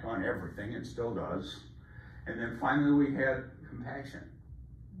impact on everything and still does. And then finally we had compassion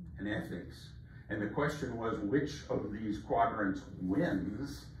and ethics. And the question was, which of these quadrants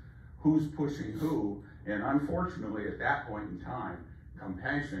wins? Who's pushing who? And unfortunately, at that point in time,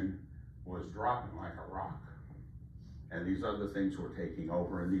 compassion was dropping like a rock. And these other things were taking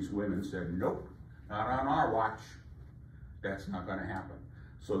over, and these women said, nope, not on our watch. That's not going to happen.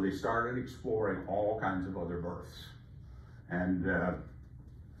 So they started exploring all kinds of other births. And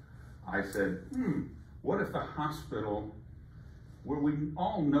I said, what if the hospital, where we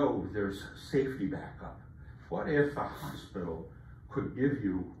all know there's safety backup, what if the hospital could give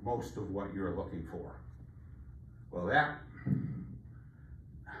you most of what you're looking for? Well, that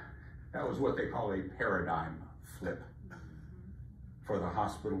was what they call a paradigm flip for the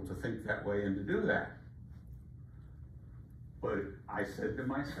hospital to think that way and to do that. But I said to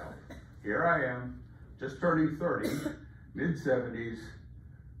myself, here I am, just turning 30, mid-70s,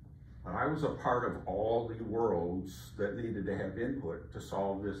 but I was a part of all the worlds that needed to have input to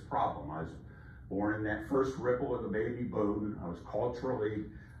solve this problem. I was born in that first ripple of the baby boom. I was culturally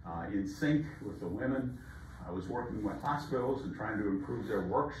in sync with the women. I was working with hospitals and trying to improve their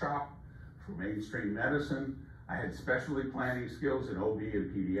workshop for mainstream medicine. I had specialty planning skills in OB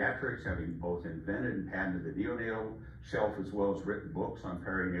and pediatrics, having both invented and patented the neonatal shelf as well as written books on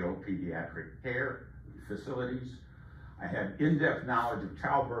perinatal pediatric care facilities. I had in-depth knowledge of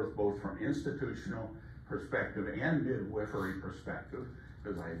childbirth, both from institutional perspective and midwifery perspective,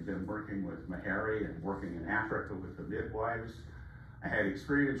 because I had been working with Meharry and working in Africa with the midwives. I had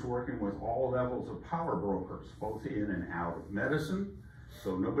experience working with all levels of power brokers, both in and out of medicine,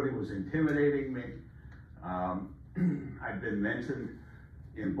 so nobody was intimidating me. I'd been mentioned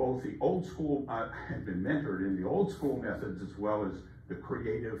in both the old school, had been mentored in the old school methods as well as the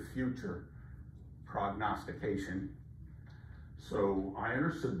creative future prognostication. So I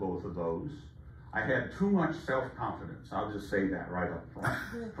understood both of those. I had too much self-confidence. I'll just say that right up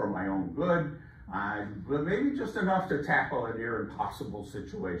front for my own good. But maybe just enough to tackle a near impossible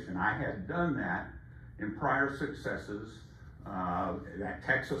situation. I had done that in prior successes. That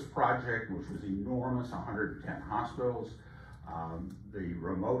Texas project, which was enormous, 110 hospitals, the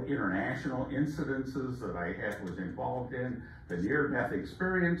remote international incidences that I was involved in, the near-death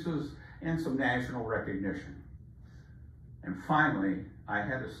experiences, and some national recognition. And finally, I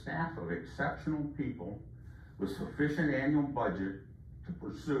had a staff of exceptional people with sufficient annual budget to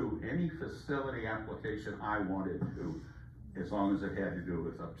pursue any facility application I wanted to, as long as it had to do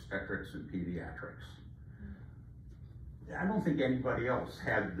with obstetrics and pediatrics. I don't think anybody else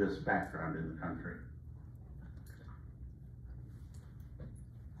had this background in the country.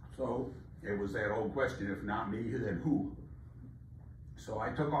 So it was that old question, if not me, then who? So I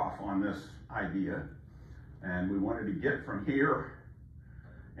took off on this idea, and we wanted to get from here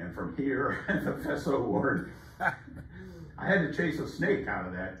and from here at the Fesso ward. I had to chase a snake out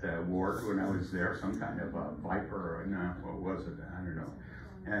of that ward when I was there, some kind of a viper, or no, what was it? I don't know.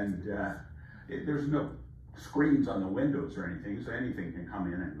 And there's no screens on the windows or anything, so anything can come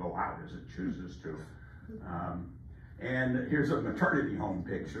in and go out as it chooses to. And here's a maternity home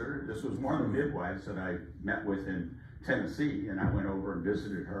picture. This was one of the midwives that I met with in Tennessee, and I went over and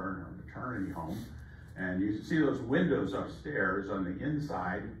visited her in her maternity home. And you see those windows upstairs on the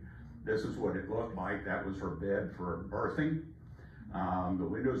inside. This is what it looked like. That was her bed for birthing. The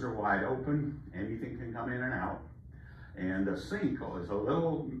windows are wide open. Anything can come in and out. And the sink is a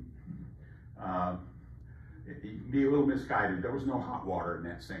little, it can be a little misguided. There was no hot water in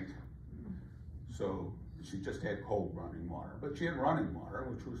that sink. So she just had cold running water. But she had running water,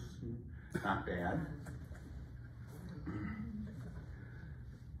 which was Not bad.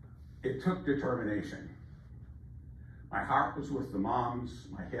 It took determination. My heart was with the moms.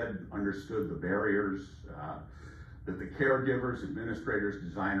 My head understood the barriers that the caregivers, administrators,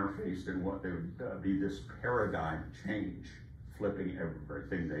 designer faced, and what they would be this paradigm change, flipping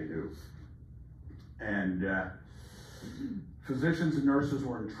everything they do. And physicians and nurses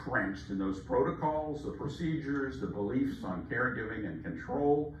were entrenched in those protocols, the procedures, the beliefs on caregiving and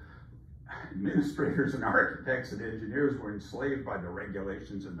control. Administrators and architects and engineers were enslaved by the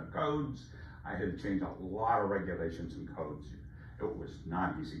regulations and the codes. I had to change a lot of regulations and codes. It was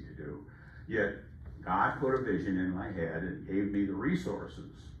not easy to do. Yet God put a vision in my head and gave me the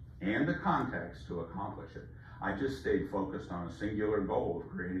resources and the context to accomplish it. I just stayed focused on a singular goal of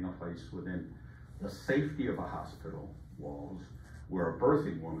creating a place within the safety of a hospital walls where a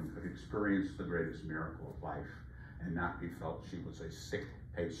birthing woman could experience the greatest miracle of life and not be felt she was a sick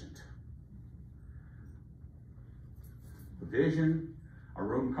patient. The vision, a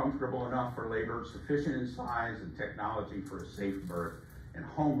room comfortable enough for labor, sufficient in size and technology for a safe birth, and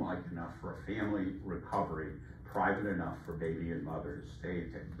home-like enough for a family recovery, private enough for baby and mother to stay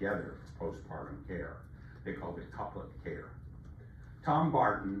together for postpartum care. They called it couplet care. Tom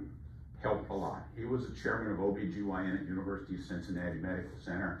Barton helped a lot. He was the chairman of OBGYN at University of Cincinnati Medical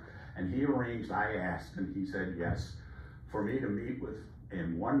Center, and he arranged, I asked, and he said yes, for me to meet with,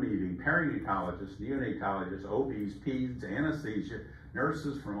 in one meeting, perinatologists, neonatologists, OBs, peds, anesthesia,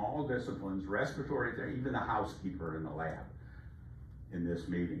 nurses from all disciplines, respiratory, even the housekeeper in the lab in this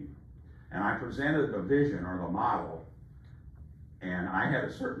meeting. And I presented the vision or the model, and I had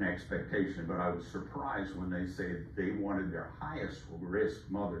a certain expectation, but I was surprised when they said they wanted their highest risk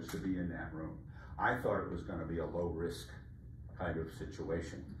mothers to be in that room. I thought it was going to be a low risk kind of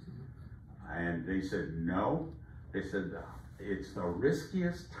situation. And they said no. They said it's the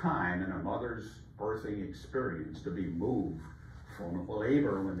riskiest time in a mother's birthing experience to be moved from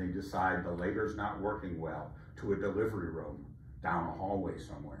labor when they decide the labor's not working well to a delivery room down a hallway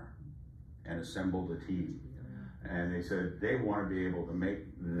somewhere and assemble the team. And they said they want to be able to make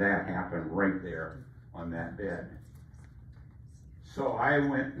that happen right there on that bed. So I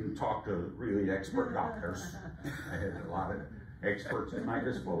went and talked to really expert doctors. I had a lot of experts at my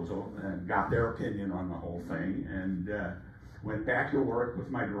disposal and got their opinion on the whole thing, and went back to work with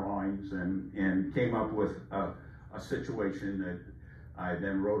my drawings and came up with a situation that I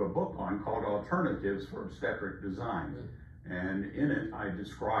then wrote a book on called Alternatives for Obstetric Design. And in it, I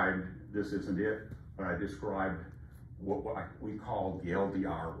described, this isn't it, but I described what we called the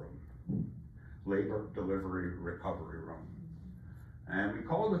LDR room, Labor Delivery Recovery Room. And we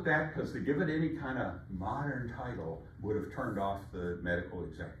called it that because to give it any kind of modern title would have turned off the medical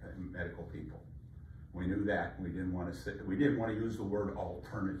people. We knew that. We didn't want to use the word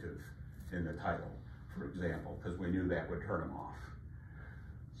alternative in the title, for example, because we knew that would turn them off.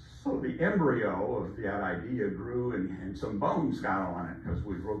 So the embryo of that idea grew, and some bones got on it because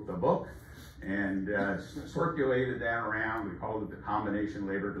we wrote the book and circulated that around. We called it the Combination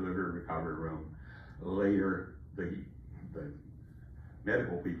Labor Delivery Recovery Room. Later, the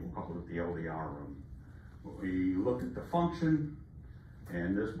medical people called it the LDR room. We looked at the function,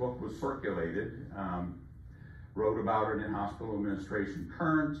 and this book was circulated. Wrote about it in Hospital Administration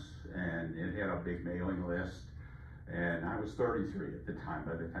Currents, and it had a big mailing list. And I was 33 at the time,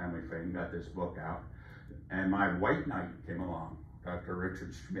 by the time we finally got this book out. And my white knight came along, Dr.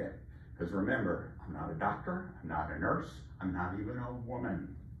 Richard Schmidt. Because remember, I'm not a doctor, I'm not a nurse, I'm not even a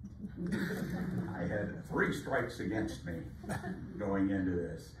woman. I had 3 strikes against me going into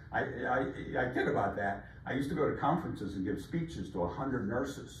this. I kid about that. I used to go to conferences and give speeches to 100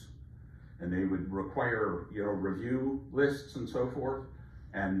 nurses. And they would require, review lists and so forth.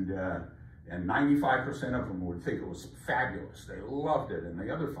 And 95% of them would think it was fabulous. They loved it. And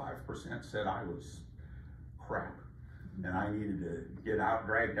the other 5% said I was crap. And I needed to get out,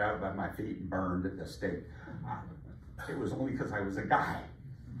 dragged out by my feet and burned at the stake. It was only because I was a guy.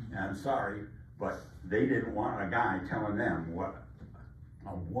 And I'm sorry, but they didn't want a guy telling them what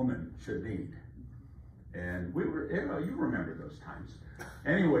a woman should need. And we were, you remember those times.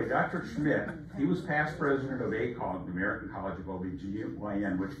 Anyway, Dr. Schmidt, he was past president of ACOG, the American College of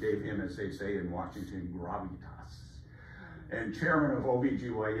OBGYN, which gave him, as they say in Washington, gravitas, and chairman of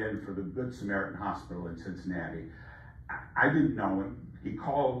OBGYN for the Good Samaritan Hospital in Cincinnati. I didn't know him. He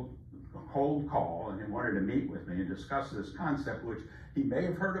called a cold call and he wanted to meet with me and discuss this concept, which he may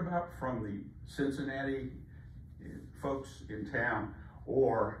have heard about from the Cincinnati folks in town,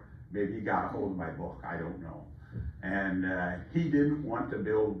 or maybe he got a hold of my book, I don't know. And he didn't want to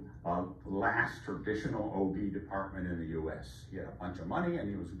build a last traditional OB department in the US. He had a bunch of money and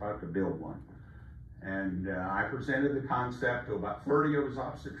he was about to build one. And I presented the concept to about 30 of his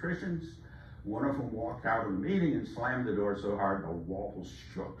obstetricians. One of them walked out of the meeting and slammed the door so hard the walls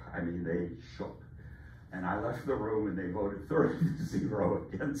shook. I mean, they shook. And I left the room and they voted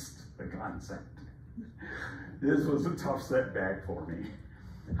 30-0 against the concept. This was a tough setback for me.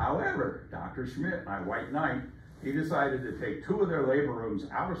 However, Dr. Schmidt, my white knight, he decided to take 2 of their labor rooms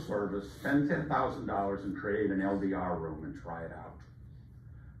out of service, spend $10,000 and create an LDR room and try it out.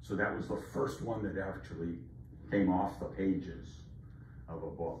 So that was the first one that actually came off the pages of a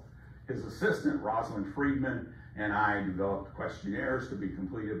book. His assistant, Rosalind Friedman, and I developed questionnaires to be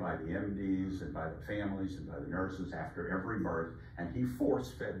completed by the MDs and by the families and by the nurses after every birth, and he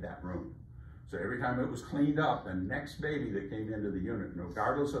force-fed that room. So every time it was cleaned up, the next baby that came into the unit,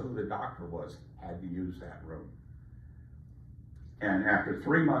 regardless of who the doctor was, had to use that room. And after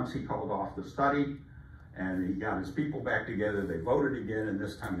 3 months, he called off the study, and he got his people back together. They voted again, and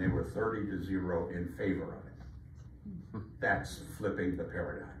this time they were 30-0 in favor of it. That's flipping the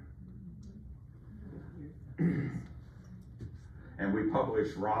paradigm. And we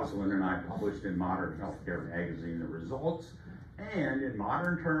published, Rosalind and I published in Modern Healthcare magazine the results. And in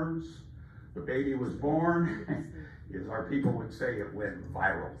modern terms, the baby was born, as our people would say, it went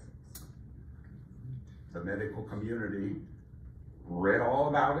viral. The medical community read all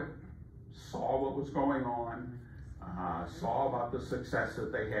about it, saw what was going on, saw about the success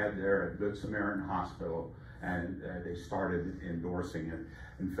that they had there at Good Samaritan Hospital, and they started endorsing it.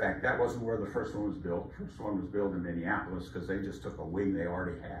 In fact, that wasn't where the first one was built. The first one was built in Minneapolis because they just took a wing they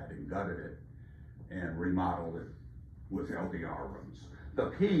already had and gutted it and remodeled it with LDR rooms.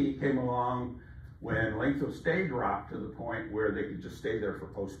 The P came along when length of stay dropped to the point where they could just stay there for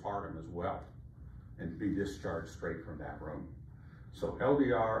postpartum as well and be discharged straight from that room. So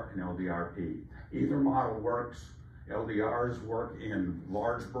LDR and LDRP. Either model works. LDRs work in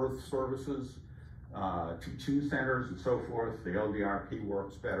large birth services, teaching centers and so forth. The LDRP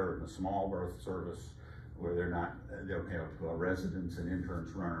works better in a small birth service where they don't have residents and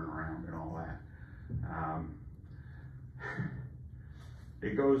interns running around and all that.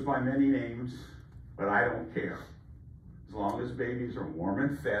 It goes by many names, but I don't care. As long as babies are warm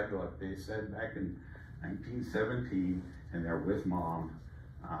and fed, like they said back in 1917, and they're with mom,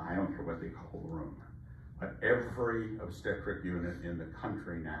 I don't care what they call the room. But every obstetric unit in the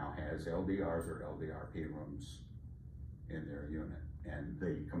country now has LDRs or LDRP rooms in their unit, and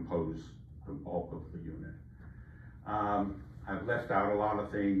they compose the bulk of the unit. I've left out a lot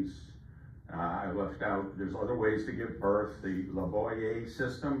of things. I left out, there's other ways to give birth. The La Boyer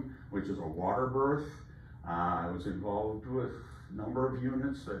system, which is a water birth. I was involved with a number of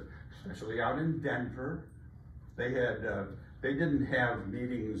units, especially out in Denver. They didn't have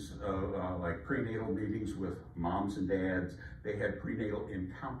meetings, like prenatal meetings with moms and dads. They had prenatal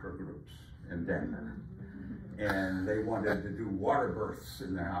encounter groups in Denver. And they wanted to do water births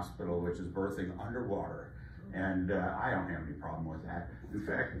in the hospital, which is birthing underwater. And I don't have any problem with that. In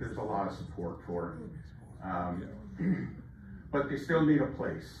fact, there's a lot of support for it. But they still need a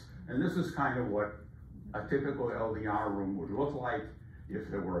place. And this is kind of what a typical LDR room would look like if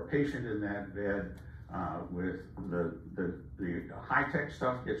there were a patient in that bed. With the high-tech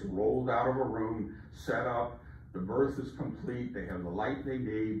stuff gets rolled out of a room, set up, the birth is complete, they have the light they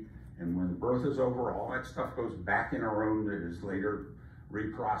need, and when the birth is over, all that stuff goes back in a room that is later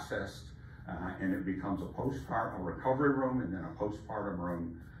reprocessed, and it becomes a recovery room and then a postpartum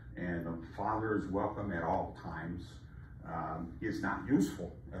room, and the father is welcome at all times. Is not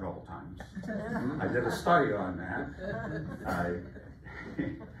useful at all times. I did a study on that.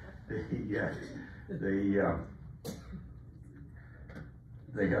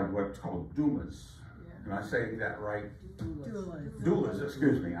 They have what's called doulas. Am I saying that right? Doulas,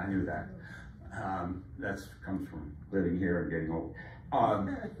 excuse me, I knew that. That comes from living here and getting old.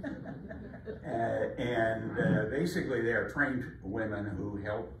 Basically they are trained women who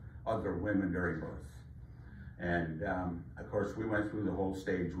help other women during birth. And of course we went through the whole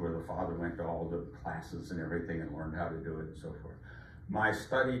stage where the father went to all the classes and everything and learned how to do it and so forth. My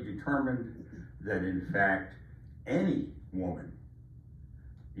study determined that in fact, any woman,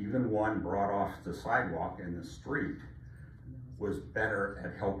 even one brought off the sidewalk in the street, was better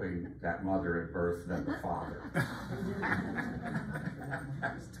at helping that mother at birth than the father.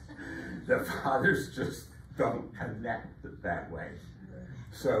 The fathers just don't connect that way.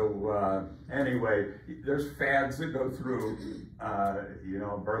 So anyway, there's fads that go through,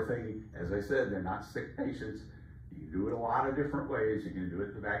 birthing. As I said, they're not sick patients. You can do it a lot of different ways. You can do it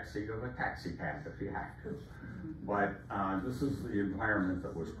in the back seat of a taxi cab if you have to. But this is the environment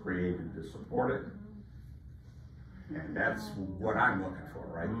that was created to support it. And that's what I'm looking for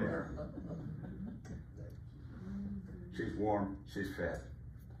right there. She's warm, she's fed,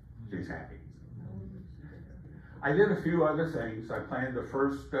 she's happy. I did a few other things. I planned the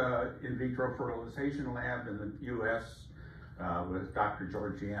first in vitro fertilization lab in the U.S. With Dr.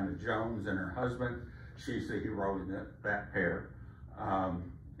 Georgiana Jones and her husband. She's the hero in that pair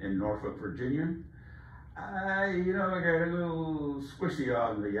in Norfolk, Virginia. I got a little squishy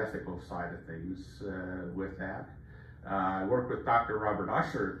on the ethical side of things with that. I worked with Dr. Robert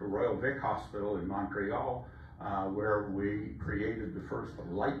Usher at the Royal Vic Hospital in Montreal, where we created the first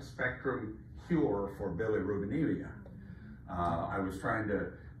light spectrum cure for bilirubinemia. I was trying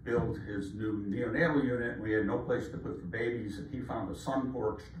to build his new neonatal unit, and we had no place to put the babies, and he found a sun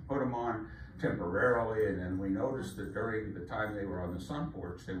porch to put them on temporarily, and then we noticed that during the time they were on the sun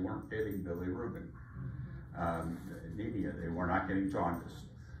porch, they weren't getting bilirubin anemia. They were not getting jaundice.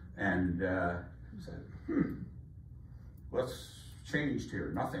 And said, what's changed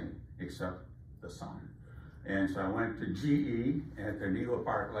here? Nothing except the sun. And so I went to GE at the Nela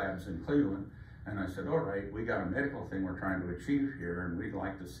Park Labs in Cleveland, and I said, all right, we got a medical thing we're trying to achieve here, and we'd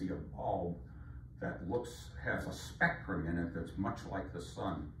like to see a bulb that has a spectrum in it that's much like the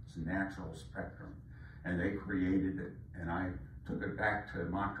sun. It's a natural spectrum. And they created it, and I took it back to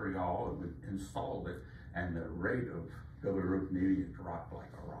Montreal and we installed it, and the rate of bilirubinemia dropped like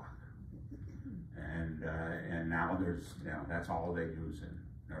a rock. And now there's, that's all they use in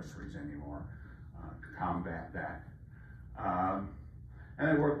nurseries anymore to combat that. And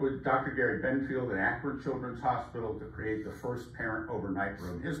I worked with Dr. Gary Benfield at Akron Children's Hospital to create the first parent overnight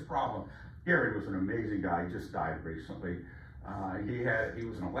room. His problem, Gary was an amazing guy, he just died recently. He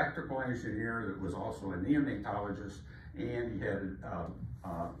was an electrical engineer that was also a neonatologist, and he had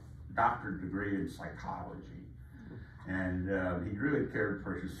a doctorate degree in psychology. And he really cared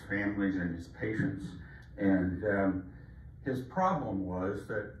for his families and his patients. And his problem was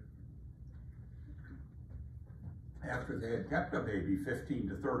that after they had kept a baby 15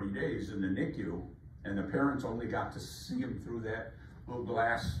 to 30 days in the NICU, and the parents only got to see him through that little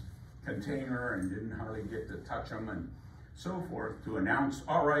glass container and didn't hardly get to touch him and so forth, to announce,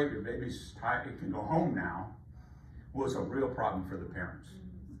 all right, your baby's tired, it can go home now, was a real problem for the parents.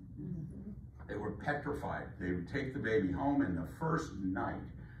 They were petrified. They would take the baby home, and the first night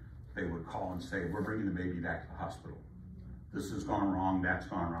they would call and say, we're bringing the baby back to the hospital. This has gone wrong, that's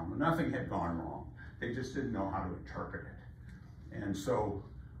gone wrong. Nothing had gone wrong. They just didn't know how to interpret it. And so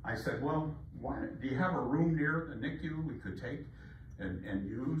I said, well, do you have a room near the NICU we could take and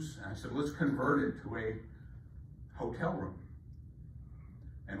use? And I said, let's convert it to a hotel room.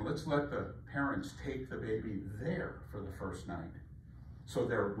 And let's let the parents take the baby there for the first night. So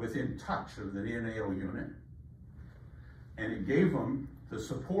they're within touch of the neonatal unit. And it gave them the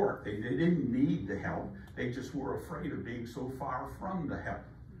support. They didn't need the help. They just were afraid of being so far from the help.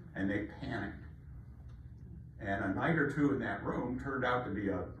 And they panicked. And a night or two in that room turned out to be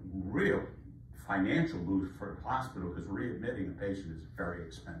a real financial boost for the hospital, because readmitting a patient is very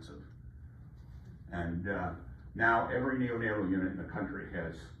expensive. And now every neonatal unit in the country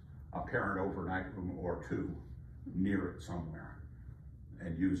has a parent overnight room or two near it somewhere,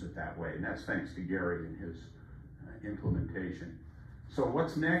 and use it that way. And that's thanks to Gary and his implementation. So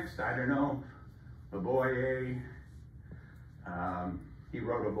what's next? I don't know. The boy A, he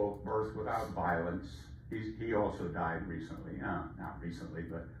wrote a book, Birth Without Violence. He also died recently, not recently,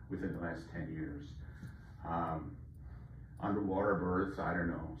 but within the last 10 years. Underwater births, I don't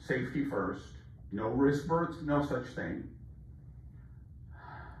know. Safety first. No risk births, no such thing.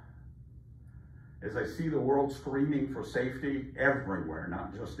 As I see the world screaming for safety everywhere,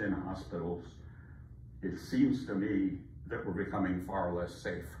 not just in hospitals, it seems to me that we're becoming far less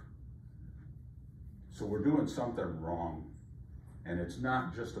safe. So we're doing something wrong. And it's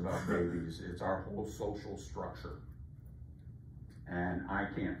not just about babies, it's our whole social structure. And I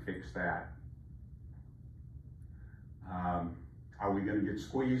can't fix that. Are we going to get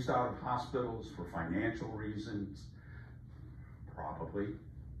squeezed out of hospitals for financial reasons? Probably.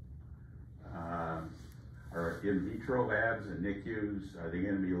 Are in vitro labs and NICUs, are they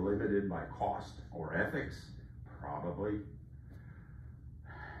going to be limited by cost or ethics? Probably.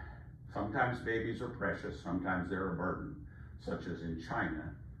 Sometimes babies are precious, sometimes they're a burden, such as in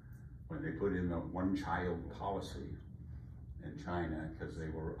China, when they put in the one-child policy in China because they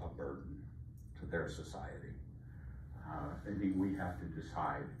were a burden to their society. I think we have to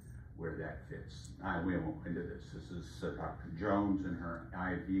decide where that fits. We won't go into this. This is Dr. Jones and her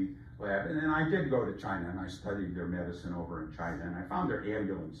IV lab. And then I did go to China and I studied their medicine over in China, and I found their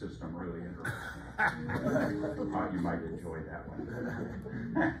ambulance system really interesting. Thought you might enjoy that one.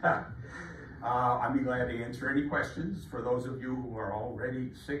 I'd be glad to answer any questions. For those of you who are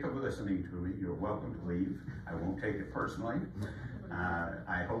already sick of listening to me, you're welcome to leave. I won't take it personally.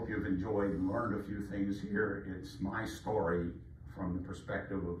 I hope you've enjoyed and learned a few things here. It's my story from the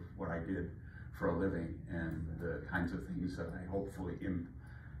perspective of what I did for a living and the kinds of things that I hopefully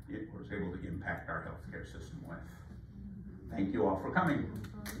was able to impact our healthcare system with. Thank you all for coming.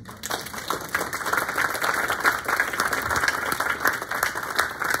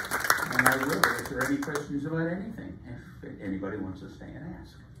 And I will, if there are any questions about anything, if anybody wants to stay and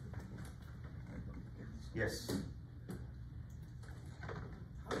ask. Yes?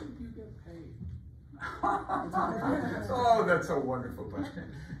 How did you get paid? Oh, that's a wonderful question.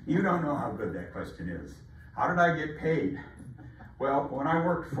 You don't know how good that question is. How did I get paid? Well, when I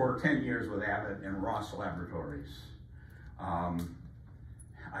worked for 10 years with Abbott and Ross Laboratories, I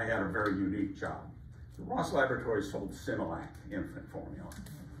had a very unique job. The Ross Laboratories sold Similac infant formula,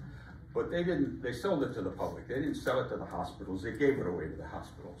 but they sold it to the public. They didn't sell it to the hospitals. They gave it away to the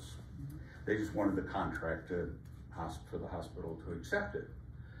hospitals. They just wanted the contract for the hospital to accept it.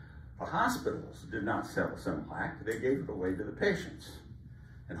 The hospitals did not sell Similac. They gave it away to the patients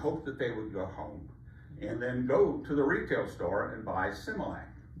and hoped that they would go home and then go to the retail store and buy Similac.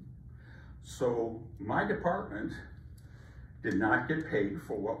 So my department did not get paid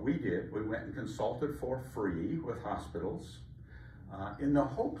for what we did. We went and consulted for free with hospitals in the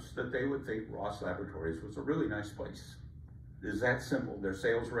hopes that they would think Ross Laboratories was a really nice place. It's that simple. Their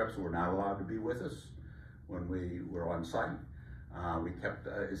sales reps were not allowed to be with us when we were on site. We kept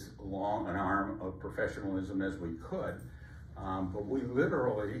as long an arm of professionalism as we could, but we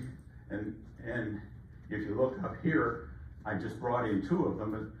literally, and if you look up here, I just brought in two of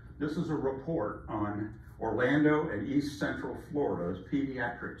them, but this is a report on Orlando and East Central Florida's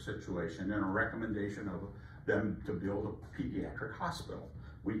pediatric situation and a recommendation of them to build a pediatric hospital.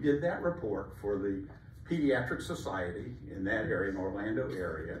 We did that report for the Pediatric Society in that area, in Orlando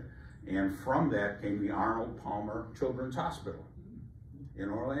area, and from that came the Arnold Palmer Children's Hospital in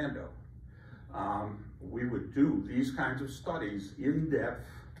Orlando. We would do these kinds of studies in depth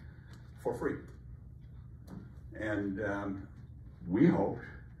for free. And we hoped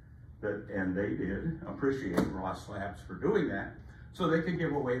that, and they did, appreciate Ross Labs for doing that, so they could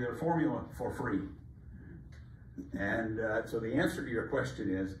give away their formula for free. And so the answer to your question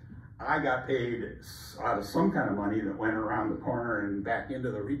is, I got paid out of some kind of money that went around the corner and back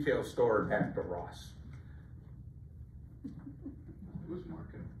into the retail store and back to Ross. It was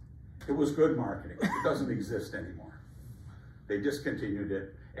marketing. It was good marketing. It doesn't exist anymore. They discontinued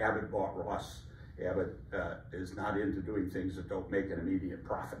it. Abbott bought Ross. Abbott is not into doing things that don't make an immediate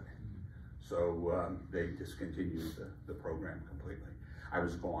profit. So they discontinued the program completely. I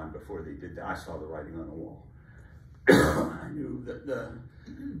was gone before they did that. I saw the writing on the wall. I knew that the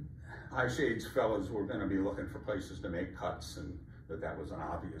High Shades fellas were going to be looking for places to make cuts, and that was an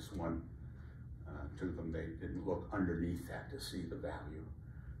obvious one to them. They didn't look underneath that to see the value.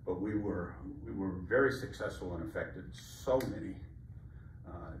 But we were very successful and affected so many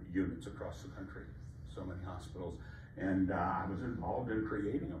units across the country, so many hospitals. And I was involved in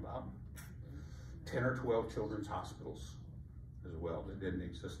creating about 10 or 12 children's hospitals as well that didn't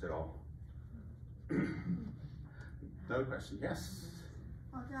exist at all. Another question, yes?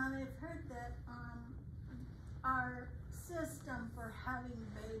 Well, John, I've heard that our system for having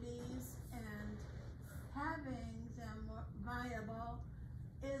babies and having them viable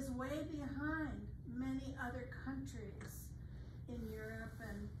is way behind many other countries in Europe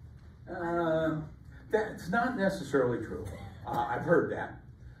and That's not necessarily true. I've heard that.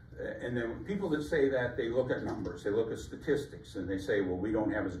 And then people that say that, they look at numbers, they look at statistics, and they say, well, we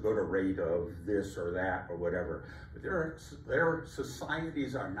don't have as good a rate of this or that or whatever. But their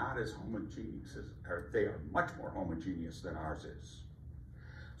societies are not as homogeneous, they are much more homogeneous than ours is.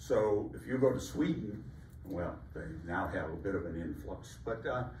 So if you go to Sweden, well, they now have a bit of an influx, but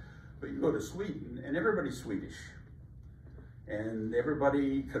you go to Sweden and everybody's Swedish. And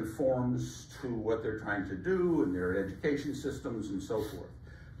everybody conforms to what they're trying to do and their education systems and so forth.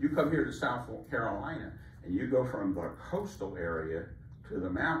 You come here to South Carolina and you go from the coastal area to the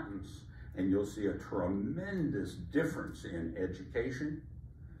mountains and you'll see a tremendous difference in education,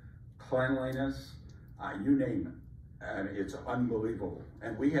 cleanliness, you name it. I mean, it's unbelievable.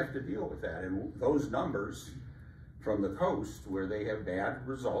 And we have to deal with that. And those numbers from the coast where they have bad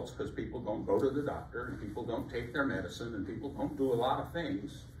results because people don't go to the doctor and people don't take their medicine and people don't do a lot of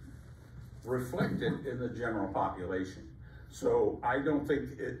things, reflected in the general population. So I don't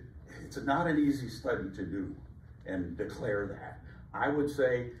think it's not an easy study to do and declare that. I would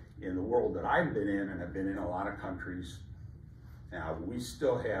say in the world that I've been in, and I've been in a lot of countries, now we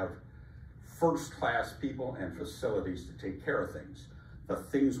still have first-class people and facilities to take care of things. The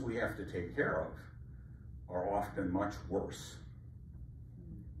things we have to take care of are often much worse.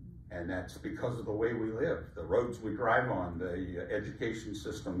 And that's because of the way we live, the roads we drive on, the education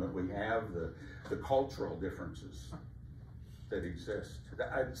system that we have, the cultural differences that exist.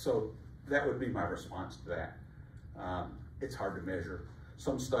 So that would be my response to that. It's hard to measure.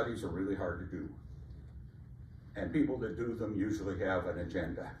 Some studies are really hard to do. And people that do them usually have an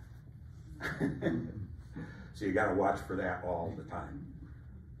agenda. So you gotta watch for that all the time.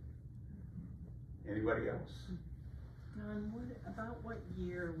 Anybody else? Don, what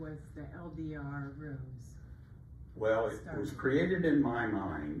year was the LDR rose? Well, it was created in my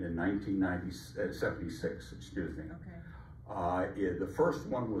mind in 1976, excuse me. Okay. The first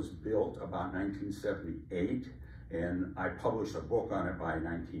one was built about 1978, and I published a book on it by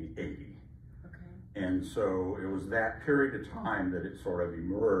 1980. Okay. And so it was that period of time that it sort of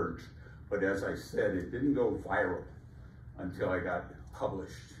emerged. But as I said, it didn't go viral until I got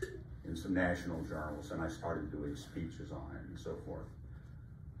published in some national journals, and I started doing speeches on it and so forth.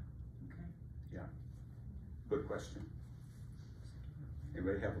 Okay. Yeah, good question.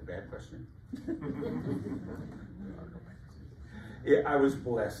 Anybody have a bad question? Yeah, I was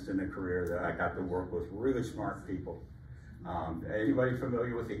blessed in a career that I got to work with really smart people. Anybody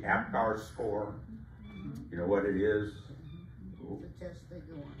familiar with the APGAR score? You know what it is? The test they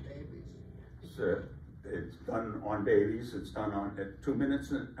do on babies. It's done on babies. It's done on at 2 minutes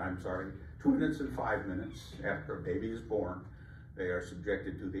and 5 minutes after a baby is born. They are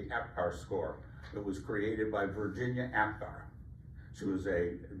subjected to the APGAR score. It was created by Virginia APGAR. She was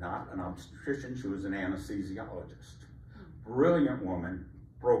not an obstetrician, she was an anesthesiologist. Brilliant woman,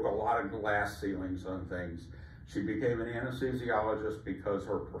 broke a lot of glass ceilings on things. She became an anesthesiologist because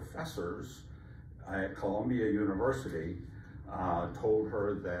her professors at Columbia University told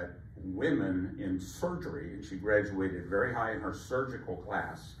her that women in surgery, and she graduated very high in her surgical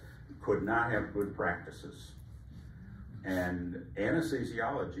class, could not have good practices. And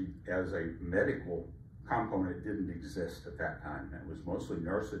anesthesiology as a medical component didn't exist at that time. It was mostly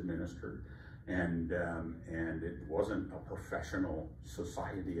nurse administered, and it wasn't a professional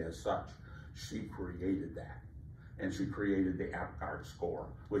society as such. She created that, and she created the APGAR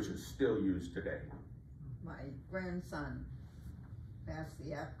score, which is still used today. My grandson passed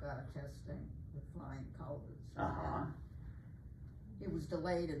the APGAR testing with flying colors. Uh-huh. He was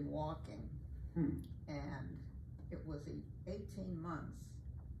delayed in walking, and it was 18 months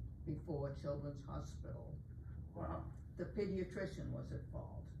before Children's Hospital. Wow. The pediatrician was at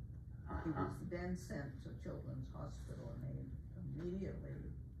fault. He was then sent to Children's Hospital, and they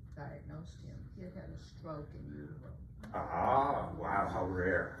immediately diagnosed him. He had a stroke in utero. Wow, how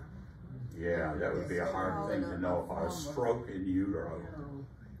rare. Yeah, that would be a hard thing to know about a stroke in utero.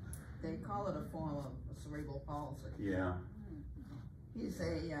 They call it a form of cerebral palsy. Yeah. He's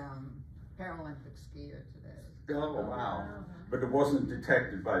a Paralympic skier today. Oh, wow. But it wasn't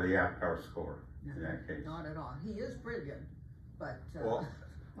detected by the APGAR score in that case. Not at all. He is brilliant, but Well,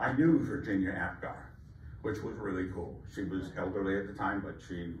 I knew Virginia APGAR, which was really cool. She was elderly at the time, but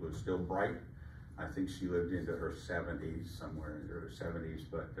she was still bright. I think she lived into her 70s, somewhere into her 70s,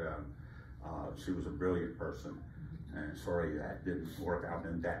 but she was a brilliant person. And sorry that didn't work out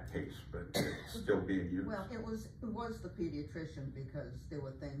in that case, but it's still being used. well, it was the pediatrician, because there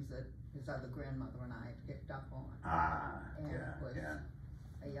were things that his other grandmother and I had picked up on. And it was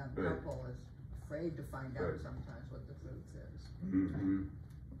a young couple is afraid to find out sometimes what the truth is. Mm-hmm.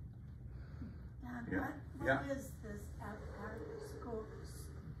 And what is this APGAR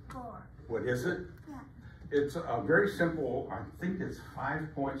score? What is it? Yeah. It's a very simple, I think it's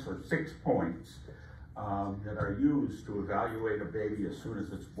 5 points or 6 points that are used to evaluate a baby as soon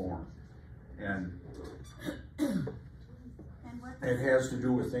as it's born. And it has to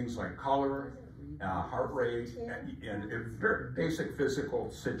do with things like color, heart rate, and very basic physical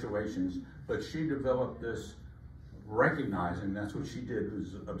situations. But she developed this recognizing, that's what she did,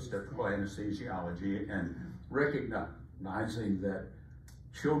 was obstetrical anesthesiology, and recognizing that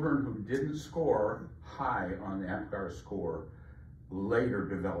children who didn't score high on the APGAR score later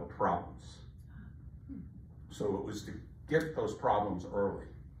developed problems. So it was to get those problems early.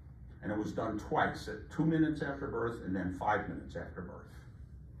 And it was done twice, at 2 minutes after birth and then 5 minutes after birth.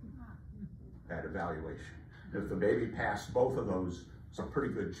 That evaluation. If the baby passed both of those, it's a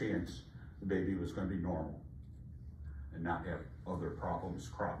pretty good chance the baby was going to be normal. and not have other problems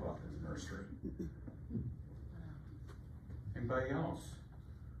crop up in the nursery. Anybody else?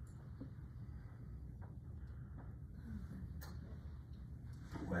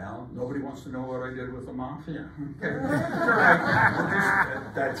 Well, nobody wants to know what I did with the mafia. Okay, all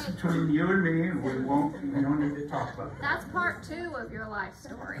right. That's between you and me, and we don't need to talk about that. That's part 2 of your life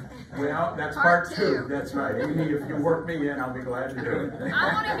story. Well, that's Part part two. 2. That's right. Amy, if you work me in, I'll be glad to do it.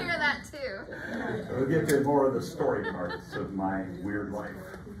 I want to hear that too. We'll get to more of the story parts of my weird life.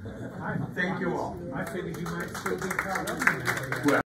 Thank you all. I figured you might still be caught up in that. Well,